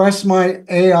press my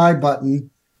AI button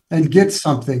and get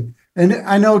something. And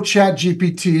I know Chat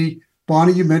GPT,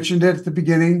 Bonnie, you mentioned it at the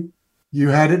beginning. You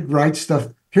had it write stuff.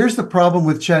 Here's the problem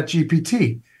with Chat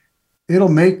GPT. It'll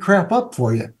make crap up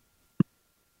for you.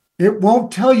 It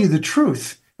won't tell you the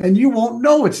truth, and you won't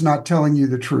know it's not telling you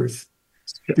the truth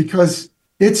because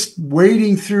it's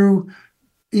wading through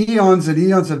eons and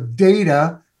eons of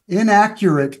data,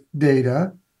 inaccurate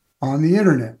data on the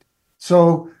internet.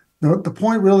 So the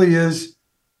point really is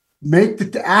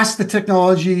ask the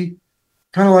technology,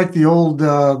 kind of like the old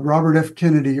Robert F.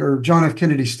 Kennedy or John F.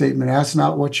 Kennedy statement, ask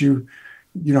not what I'm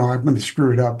going to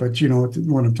screw it up, but you know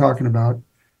what I'm talking about.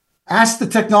 Ask the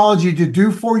technology to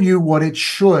do for you what it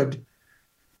should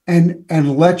and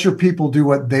let your people do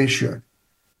what they should.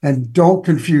 And don't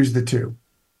confuse the two.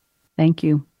 Thank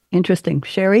you. Interesting.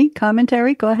 Sherry,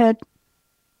 commentary? Go ahead.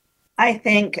 I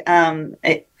think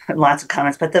lots of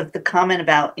comments, but the comment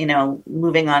about,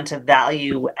 moving on to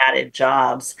value-added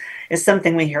jobs is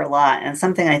something we hear a lot and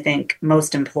something I think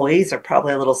most employees are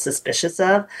probably a little suspicious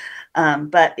of.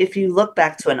 But if you look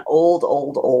back to an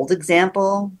old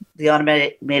example, the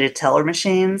automated teller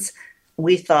machines,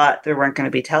 we thought there weren't going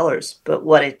to be tellers. But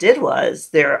what it did was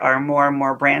there are more and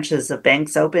more branches of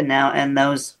banks open now, and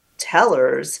those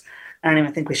tellers, I don't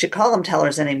even think we should call them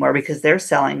tellers anymore because they're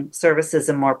selling services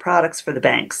and more products for the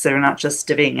banks. They're not just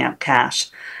divvying out cash.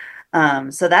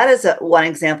 So that is one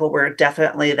example where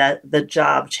definitely that the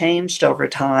job changed over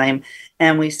time,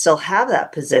 and we still have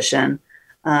that position.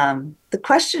 The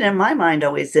question in my mind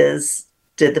always is,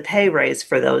 did the pay raise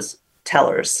for those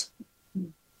tellers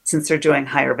since they're doing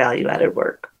higher value added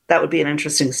work? That would be an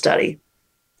interesting study.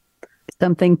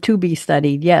 Something to be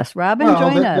studied. Yes. Robin,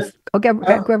 join us. Okay,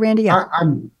 Randy. Yeah.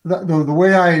 The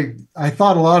way I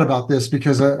thought a lot about this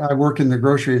because I work in the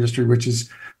grocery industry, which is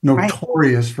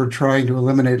notorious for trying to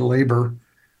eliminate labor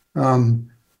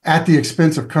at the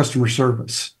expense of customer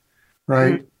service,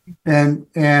 right? Mm-hmm.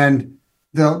 And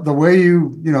the way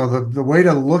the way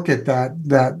to look at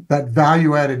that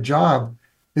value added job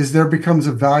is there becomes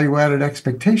a value added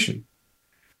expectation,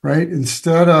 right?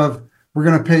 Instead of we're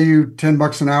going to pay you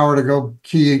 $10 an hour to go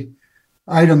key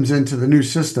items into the new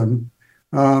system,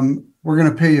 we're going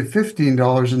to pay you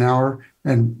 $15 an hour,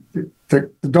 and the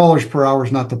dollars per hour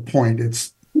is not the point.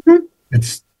 It's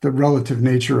the relative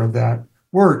nature of that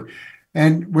work,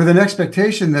 and with an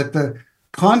expectation that the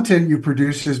content you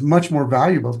produce is much more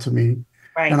valuable to me.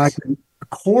 Right. And I can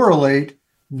correlate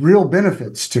real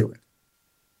benefits to it.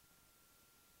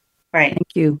 Right.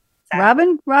 Thank you.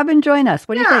 Exactly. Robin, join us.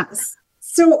 What do you think?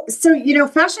 So,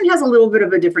 fashion has a little bit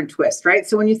of a different twist, right?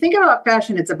 So when you think about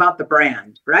fashion, it's about the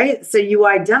brand, right? So you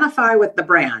identify with the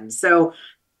brand. So,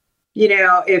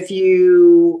 if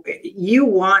you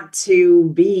want to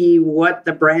be what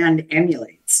the brand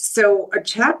emulates. So a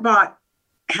chatbot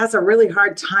has a really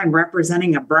hard time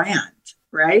representing a brand.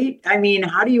 Right? I mean,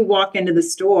 how do you walk into the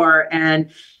store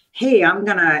and, hey, I'm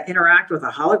going to interact with a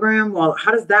hologram? Well,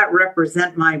 how does that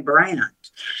represent my brand?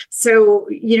 So,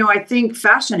 I think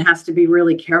fashion has to be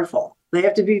really careful. They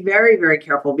have to be very, very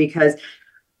careful because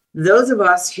those of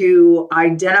us who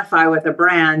identify with a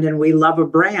brand and we love a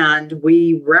brand,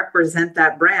 we represent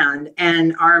that brand,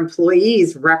 and our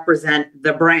employees represent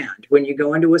the brand. When you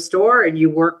go into a store and you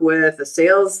work with a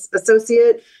sales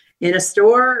associate in a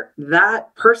store,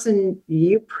 that person,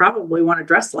 you probably want to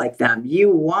dress like them. You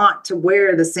want to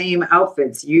wear the same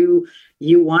outfits. You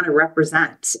want to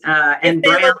represent. And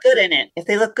if they look good in it. If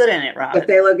they look good in it, Rob. If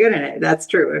they look good in it, that's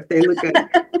true. If they look good in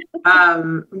it.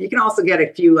 You can also get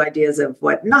a few ideas of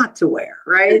what not to wear,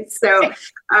 right? So,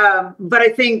 but I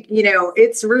think,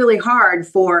 it's really hard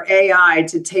for AI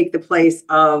to take the place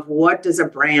of what does a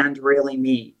brand really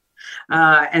mean?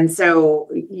 And so,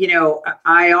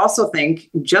 I also think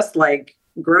just like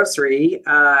grocery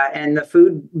and the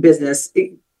food business,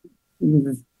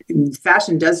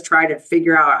 fashion does try to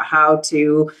figure out how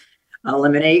to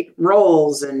eliminate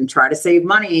roles and try to save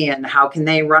money, and how can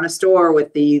they run a store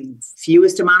with the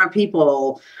fewest amount of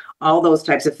people, all those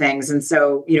types of things. And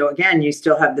so, again, you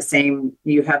still have the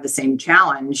same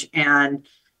challenge. And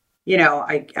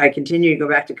I continue to go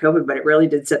back to COVID, but it really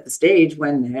did set the stage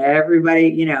when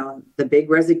everybody, the big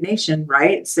resignation,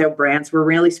 right? So brands were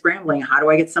really scrambling. How do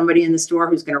I get somebody in the store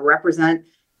who's going to represent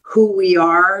who we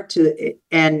are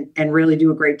and really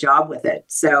do a great job with it?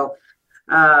 So,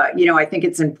 I think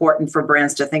it's important for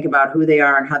brands to think about who they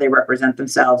are and how they represent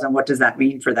themselves and what does that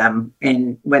mean for them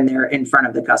when they're in front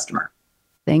of the customer.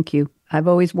 Thank you. I've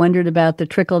always wondered about the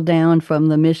trickle down from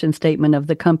the mission statement of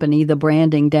the company, the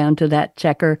branding, down to that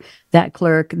checker, that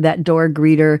clerk, that door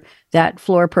greeter, that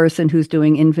floor person who's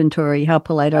doing inventory. How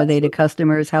polite are they to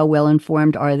customers? How well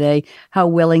informed are they? How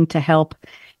willing to help?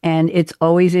 And it's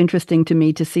always interesting to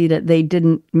me to see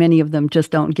that many of them just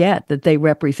don't get that they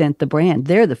represent the brand.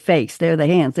 They're the face, they're the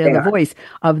hands, they're the voice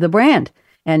of the brand.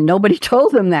 And nobody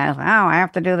told them that. Oh, I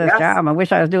have to do this job. I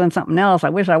wish I was doing something else. I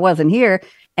wish I wasn't here.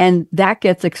 And that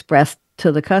gets expressed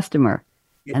to the customer.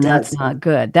 That's not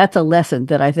good. That's a lesson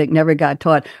that I think never got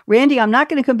taught. Randy, I'm not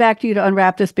going to come back to you to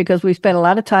unwrap this because we spent a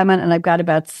lot of time on it, and I've got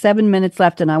about 7 minutes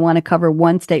left, and I want to cover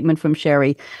one statement from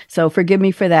Sherry. So forgive me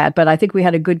for that, but I think we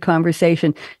had a good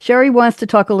conversation. Sherry wants to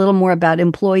talk a little more about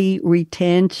employee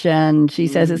retention. She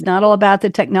says it's not all about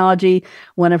the technology.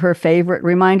 One of her favorite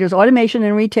reminders, automation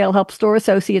in retail helps store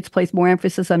associates place more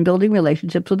emphasis on building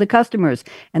relationships with the customers,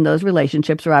 and those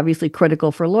relationships are obviously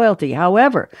critical for loyalty.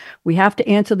 However, we have to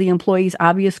answer the employee's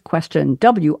obvious question,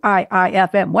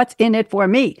 WIIFM, what's in it for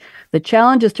me? The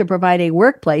challenge is to provide a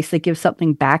workplace that gives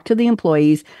something back to the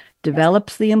employees,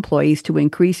 develops the employees to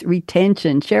increase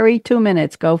retention. Sherry, 2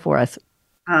 minutes, go for us.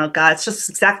 Oh, God, it's just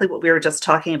exactly what we were just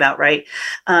talking about, right?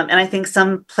 And I think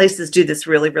some places do this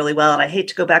really, really well. And I hate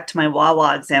to go back to my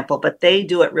Wawa example, but they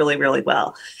do it really, really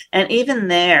well. And even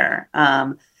there,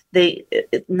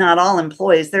 not all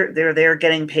employees, they're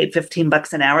getting paid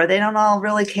 $15 an hour. They don't all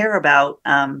really care about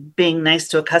being nice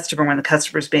to a customer when the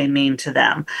customer's being mean to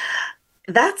them.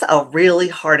 That's a really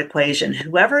hard equation.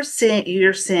 Whoever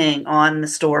you're seeing on the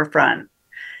storefront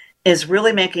is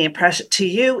really making an impression to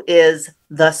you is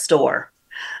the store.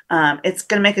 It's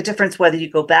going to make a difference whether you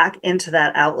go back into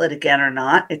that outlet again or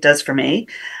not. It does for me.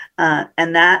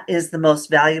 And that is the most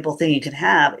valuable thing you can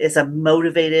have is a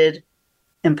motivated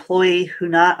employee who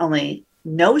not only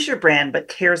knows your brand, but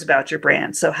cares about your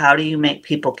brand. So how do you make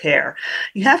people care?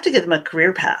 You have to give them a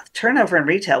career path. Turnover in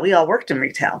retail, we all worked in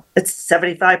retail. It's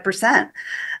 75%.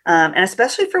 And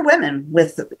especially for women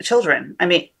with children. I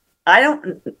mean,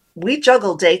 we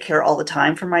juggle daycare all the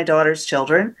time for my daughter's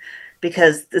children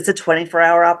because it's a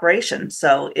 24-hour operation.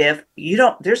 So if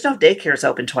there's no daycares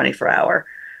open 24-hour.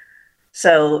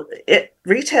 So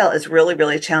retail is really,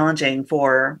 really challenging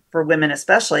for women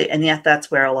especially, and yet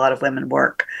that's where a lot of women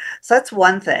work. So that's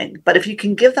one thing. But if you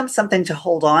can give them something to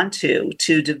hold on to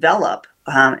develop,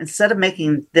 instead of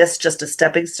making this just a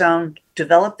stepping stone,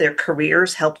 develop their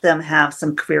careers, help them have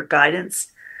some career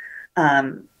guidance,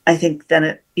 I think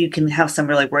then you can have some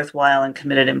really worthwhile and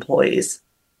committed employees.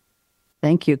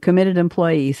 Thank you. Committed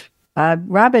employees.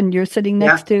 Robin, you're sitting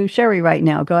next to Sherry right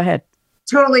now. Go ahead.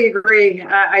 Totally agree.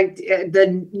 That's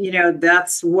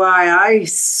why I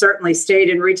certainly stayed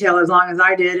in retail as long as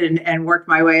I did and worked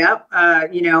my way up.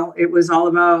 It was all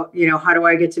about, how do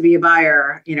I get to be a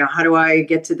buyer? How do I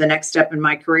get to the next step in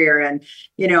my career? And,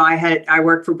 I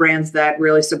worked for brands that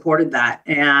really supported that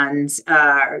and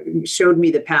showed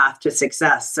me the path to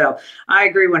success. So I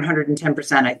agree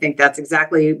 110%. I think that's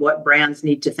exactly what brands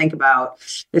need to think about,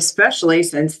 especially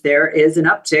since there is an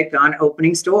uptick on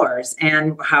opening stores.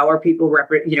 And how are people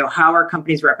how are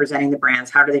companies representing the brands?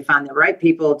 How do they find the right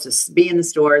people to be in the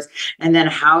stores? And then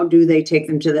how do they take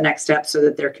them to the next step so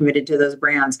that they're committed to those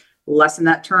brands, lessen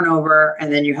that turnover,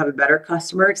 and then you have a better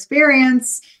customer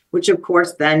experience, which of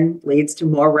course then leads to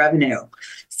more revenue.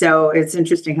 So it's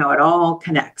interesting how it all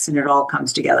connects and it all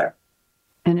comes together.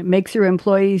 And it makes your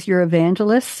employees your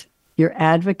evangelists, your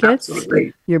advocates,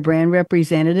 Absolutely. Your brand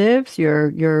representatives,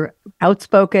 your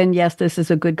outspoken, yes, this is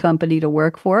a good company to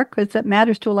work for, because that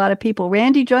matters to a lot of people.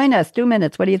 Randy, join us. 2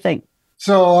 minutes. What do you think?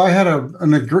 So I had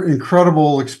an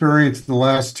incredible experience in the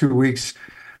last 2 weeks.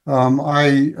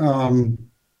 I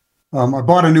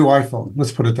bought a new iPhone.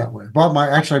 Let's put it that way.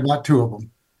 I bought two of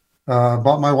them.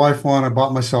 Bought my wife one. I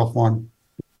bought myself one.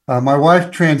 My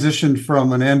wife transitioned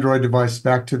from an Android device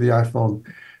back to the iPhone.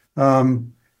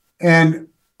 And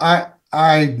I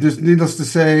just, needless to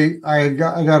say, I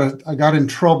got in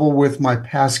trouble with my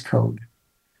passcode.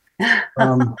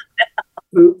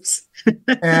 Oops.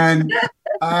 And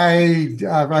I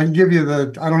can give you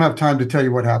I don't have time to tell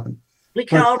you what happened. We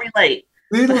can all relate.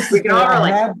 Needless to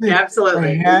say,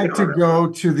 Absolutely. I had to go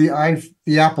to the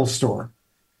Apple store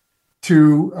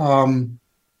to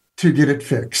get it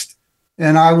fixed,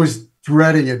 and I was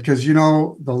dreading it because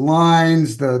the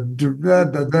lines,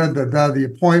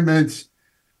 the appointments.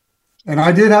 And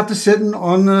I did have to sit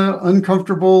on the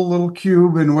uncomfortable little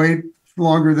cube and wait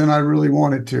longer than I really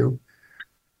wanted to.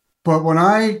 But when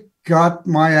I got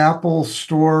my Apple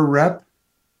store rep,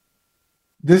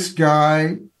 this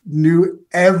guy knew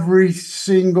every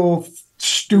single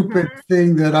stupid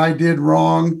thing that I did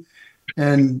wrong.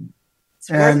 And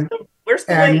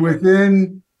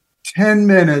within 10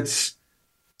 minutes,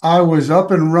 I was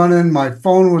up and running. My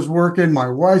phone was working. My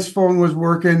wife's phone was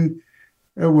working.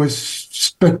 It was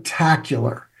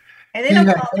spectacular. And they don't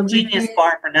call it Genius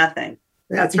Bar for nothing.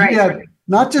 That's right.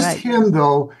 Not just him,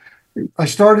 though. I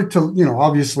started to,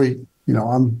 obviously,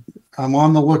 I'm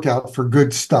on the lookout for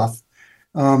good stuff.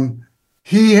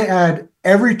 He had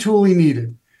every tool he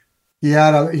needed. He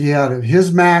had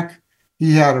his Mac.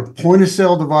 He had a point of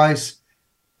sale device.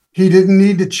 He didn't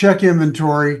need to check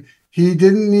inventory. He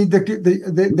didn't need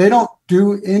they don't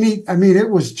do any. I mean, it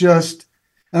was just.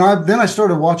 And then I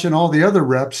started watching all the other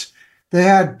reps. They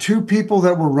had 2 people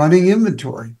that were running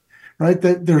inventory, right?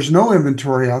 There's no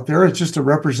inventory out there. It's just a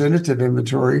representative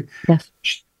inventory. Yes.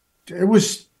 It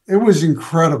was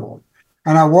incredible.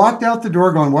 And I walked out the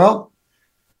door going, well,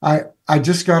 I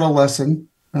just got a lesson.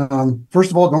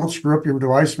 First of all, don't screw up your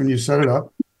device when you set it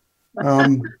up.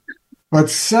 But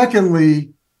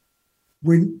secondly,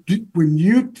 when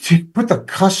you put the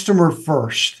customer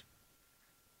first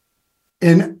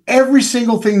in every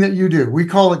single thing that you do, we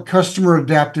call it customer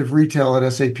adaptive retail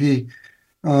at SAP.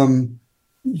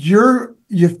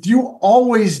 If you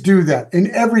always do that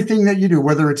in everything that you do,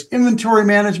 whether it's inventory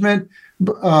management,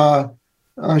 you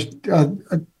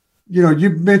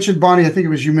mentioned, Bonnie, I think it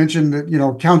was you mentioned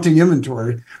that, counting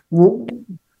inventory.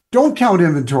 Don't count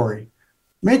inventory.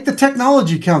 Make the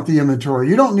technology count the inventory.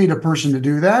 You don't need a person to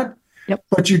do that. Yep.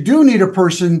 But you do need a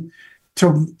person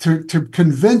to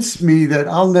convince me that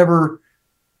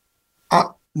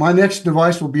my next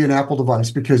device will be an Apple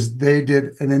device because they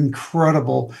did an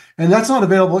incredible, and that's not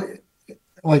available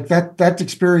like that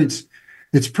experience.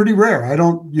 It's pretty rare.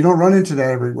 You don't run into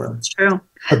that everywhere. It's true.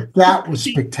 But that was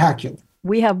spectacular.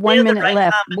 We have 1 minute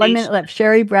left. 1 minute left.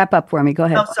 Sherry, wrap up for me. Go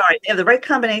ahead. Oh, sorry. They have the right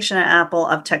combination at Apple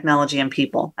of technology and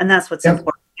people. And that's what's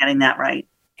important, getting that right.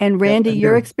 And Randy,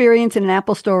 your experience in an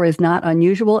Apple store is not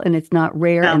unusual and it's not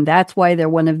rare. No. And that's why they're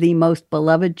one of the most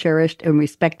beloved, cherished, and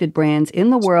respected brands in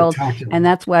the world. And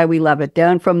that's why we love it.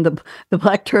 Down from the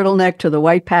black turtleneck to the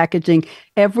white packaging,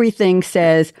 everything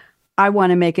says, I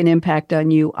want to make an impact on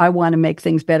you. I want to make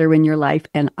things better in your life.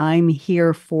 And I'm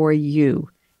here for you.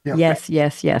 Yeah.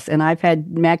 Yes. And I've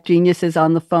had Mac geniuses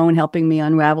on the phone helping me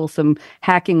unravel some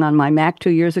hacking on my Mac 2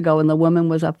 years ago. And the woman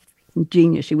was a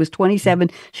genius. She was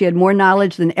 27. She had more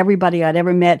knowledge than everybody I'd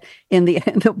ever met in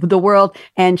the world.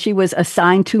 And she was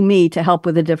assigned to me to help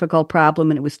with a difficult problem.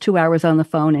 And it was 2 hours on the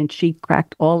phone. And she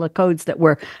cracked all the codes that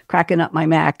were cracking up my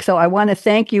Mac. So I want to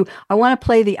thank you. I want to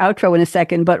play the outro in a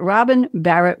second. But Robin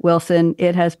Barrett Wilson,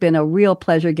 it has been a real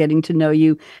pleasure getting to know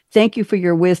you. Thank you for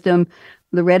your wisdom.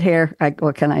 The red hair,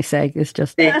 what can I say? It's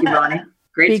just... Thank you, Bonnie.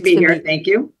 Great to be here. Thank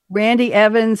you. Randy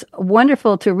Evans,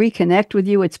 wonderful to reconnect with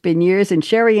you. It's been years. And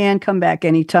Sherryanne, come back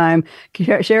anytime.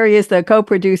 Sherry is the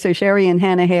co-producer. Sherry and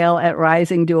Hannah Hale at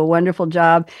Rizing do a wonderful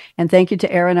job. And thank you to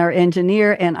Aaron, our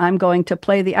engineer. And I'm going to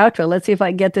play the outro. Let's see if I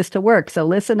can get this to work. So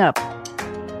listen up.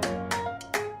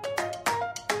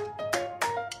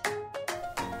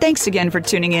 Thanks again for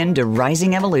tuning in to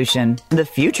Rising Evolution, the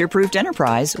future-proofed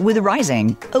enterprise with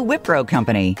Rizing, a Wipro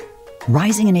company.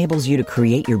 Rizing enables you to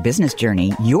create your business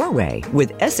journey your way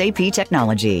with SAP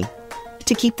technology.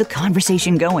 To keep the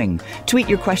conversation going, tweet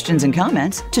your questions and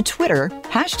comments to Twitter,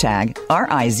 #RIZING.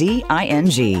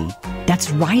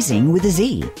 That's Rising with a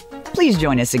Z. Please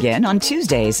join us again on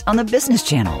Tuesdays on the Business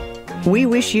Channel. We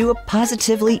wish you a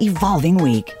positively evolving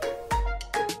week.